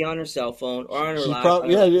 80s movie on her cell phone or on her laptop.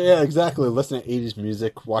 Yeah, exactly. Listening to 80s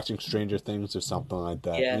music, watching Stranger Things or something like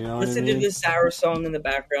that. Yeah, you know listen what I mean? to the Sarah song in the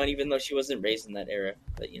background, even though she wasn't raised in that era.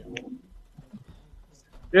 But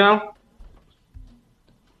Yeah.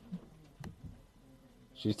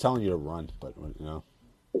 She's telling you to run, but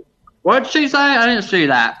What'd she say? I didn't see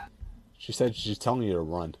that. She said she's telling you to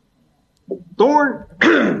run. Thorn.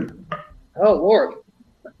 Oh Lord.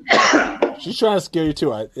 She's trying to scare you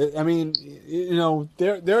too. I mean,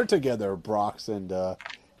 they're together, Brox and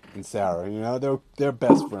Sarah. They're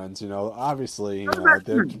best friends. Obviously,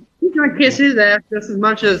 they're. He's gonna kiss his ass just as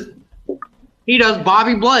much as he does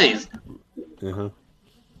Bobby Blaze. Uh-huh.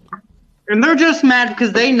 And they're just mad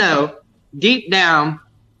because they know deep down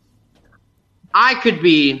I could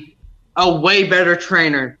be a way better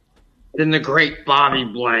trainer than the great Bobby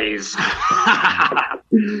Blaze.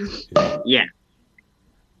 Yeah.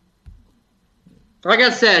 Like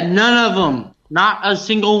I said, none of them, not a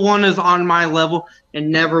single one is on my level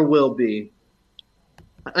and never will be.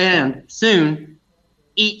 And soon,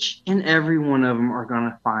 each and every one of them are going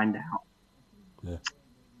to find out.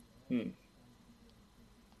 Yeah.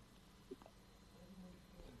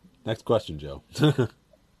 Next question, Joe.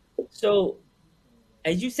 So,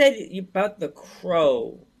 as you said about The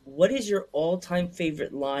Crow, what is your all-time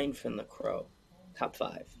favorite line from The Crow? Top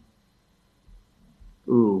 5.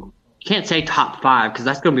 Ooh. Can't say top 5 because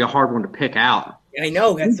that's going to be a hard one to pick out. I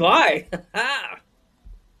know, that's why.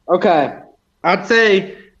 Okay. I'd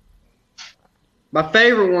say my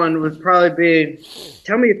favorite one would probably be,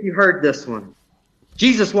 tell me if you heard this one.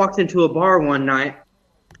 Jesus walked into a bar one night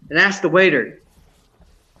and asked the waiter,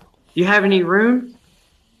 "Do you have any room?"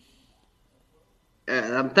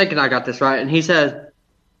 I'm thinking I got this right. And he says,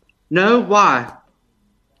 "No, why?"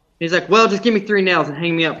 He's like, "Well, just give me 3 nails and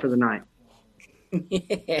hang me up for the night."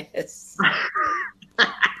 Yes.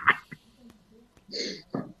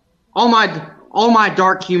 All my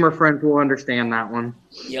dark humor friends will understand that one.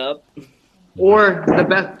 Yup. Or the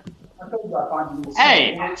best.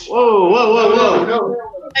 Hey! Whoa!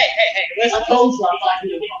 Hey!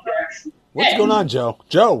 What's going on, Joe?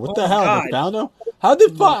 Joe, what the hell? God. They found him? How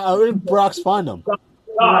did Brox find him?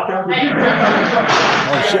 Oh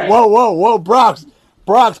shit! Whoa,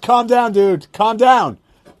 Brox, calm down, dude. Calm down,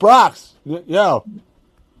 Brox. Yo.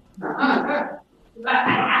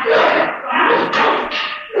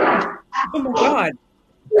 Oh my God.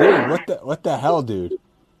 Dude, what the hell, dude?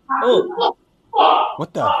 Oh.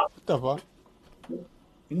 What the fuck? Oh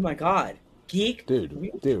my God. Geek? Dude,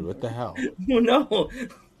 what the hell? Oh no.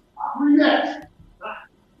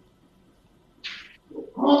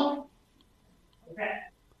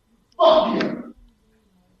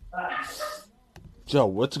 Joe,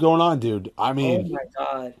 what's going on, dude? I mean, oh my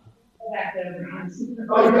God.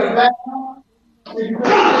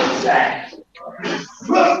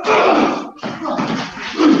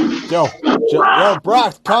 Yo,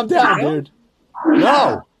 Brox, calm down, dude.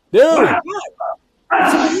 No, dude.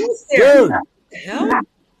 Dude. Hell?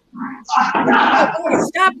 Oh,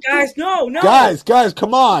 stop, guys. No. Guys,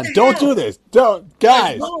 come on. Don't do this. Don't.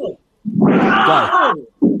 Guys. No. Guys.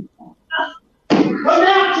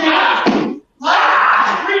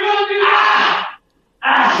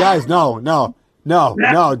 Guys, no.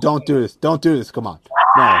 Don't do this. Don't do this. Come on.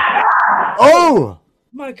 No. Oh!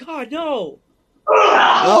 My God, no.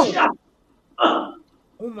 Oh, Oh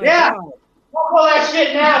my Yeah. God. Don't call that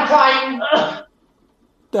shit now, Titan. what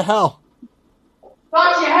the hell?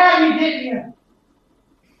 Thought you had me, didn't you?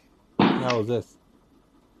 What the hell is this?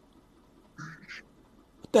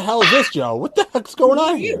 What the hell is this, Joe? What the heck's going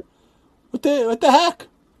on here? What the heck?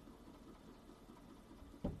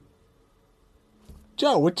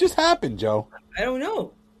 Joe, what just happened, Joe? I don't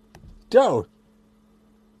know. Joe,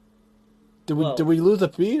 did Whoa. we lose a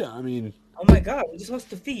feed? I mean, Oh my God, we just lost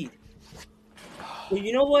the feed. Well,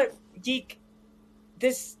 you know what, Geek?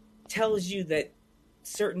 This tells you that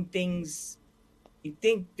certain things, you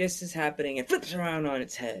think this is happening, and flips around on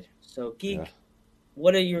its head. So, Geek, Yeah.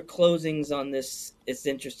 what are your closings on this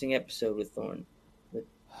interesting episode with Thorn?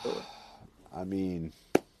 I mean,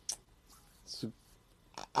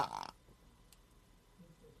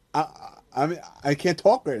 I mean, I can't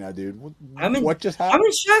talk right now, dude. What just happened? I'm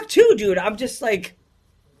in shock too, dude. I'm just like,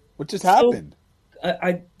 what just happened?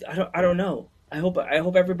 I don't know. I hope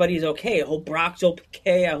everybody's okay. I hope Brock's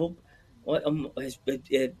okay. I hope his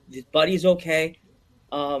buddy's okay.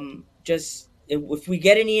 Just if we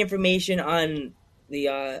get any information on the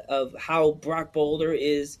of how Brock Boulder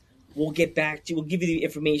is, we'll get back to. We'll give you the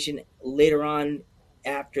information later on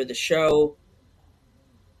after the show.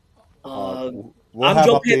 We'll I'm have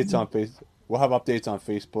Joe updates on Facebook. We'll have updates on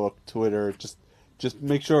Facebook, Twitter. Just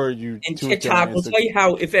make sure you and tune into TikTok. We'll tell you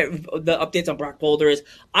how if the updates on Brock Boulder is.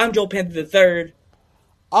 I'm Joe Panther III.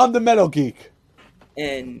 I'm the Metal Geek.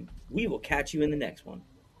 And we will catch you in the next one.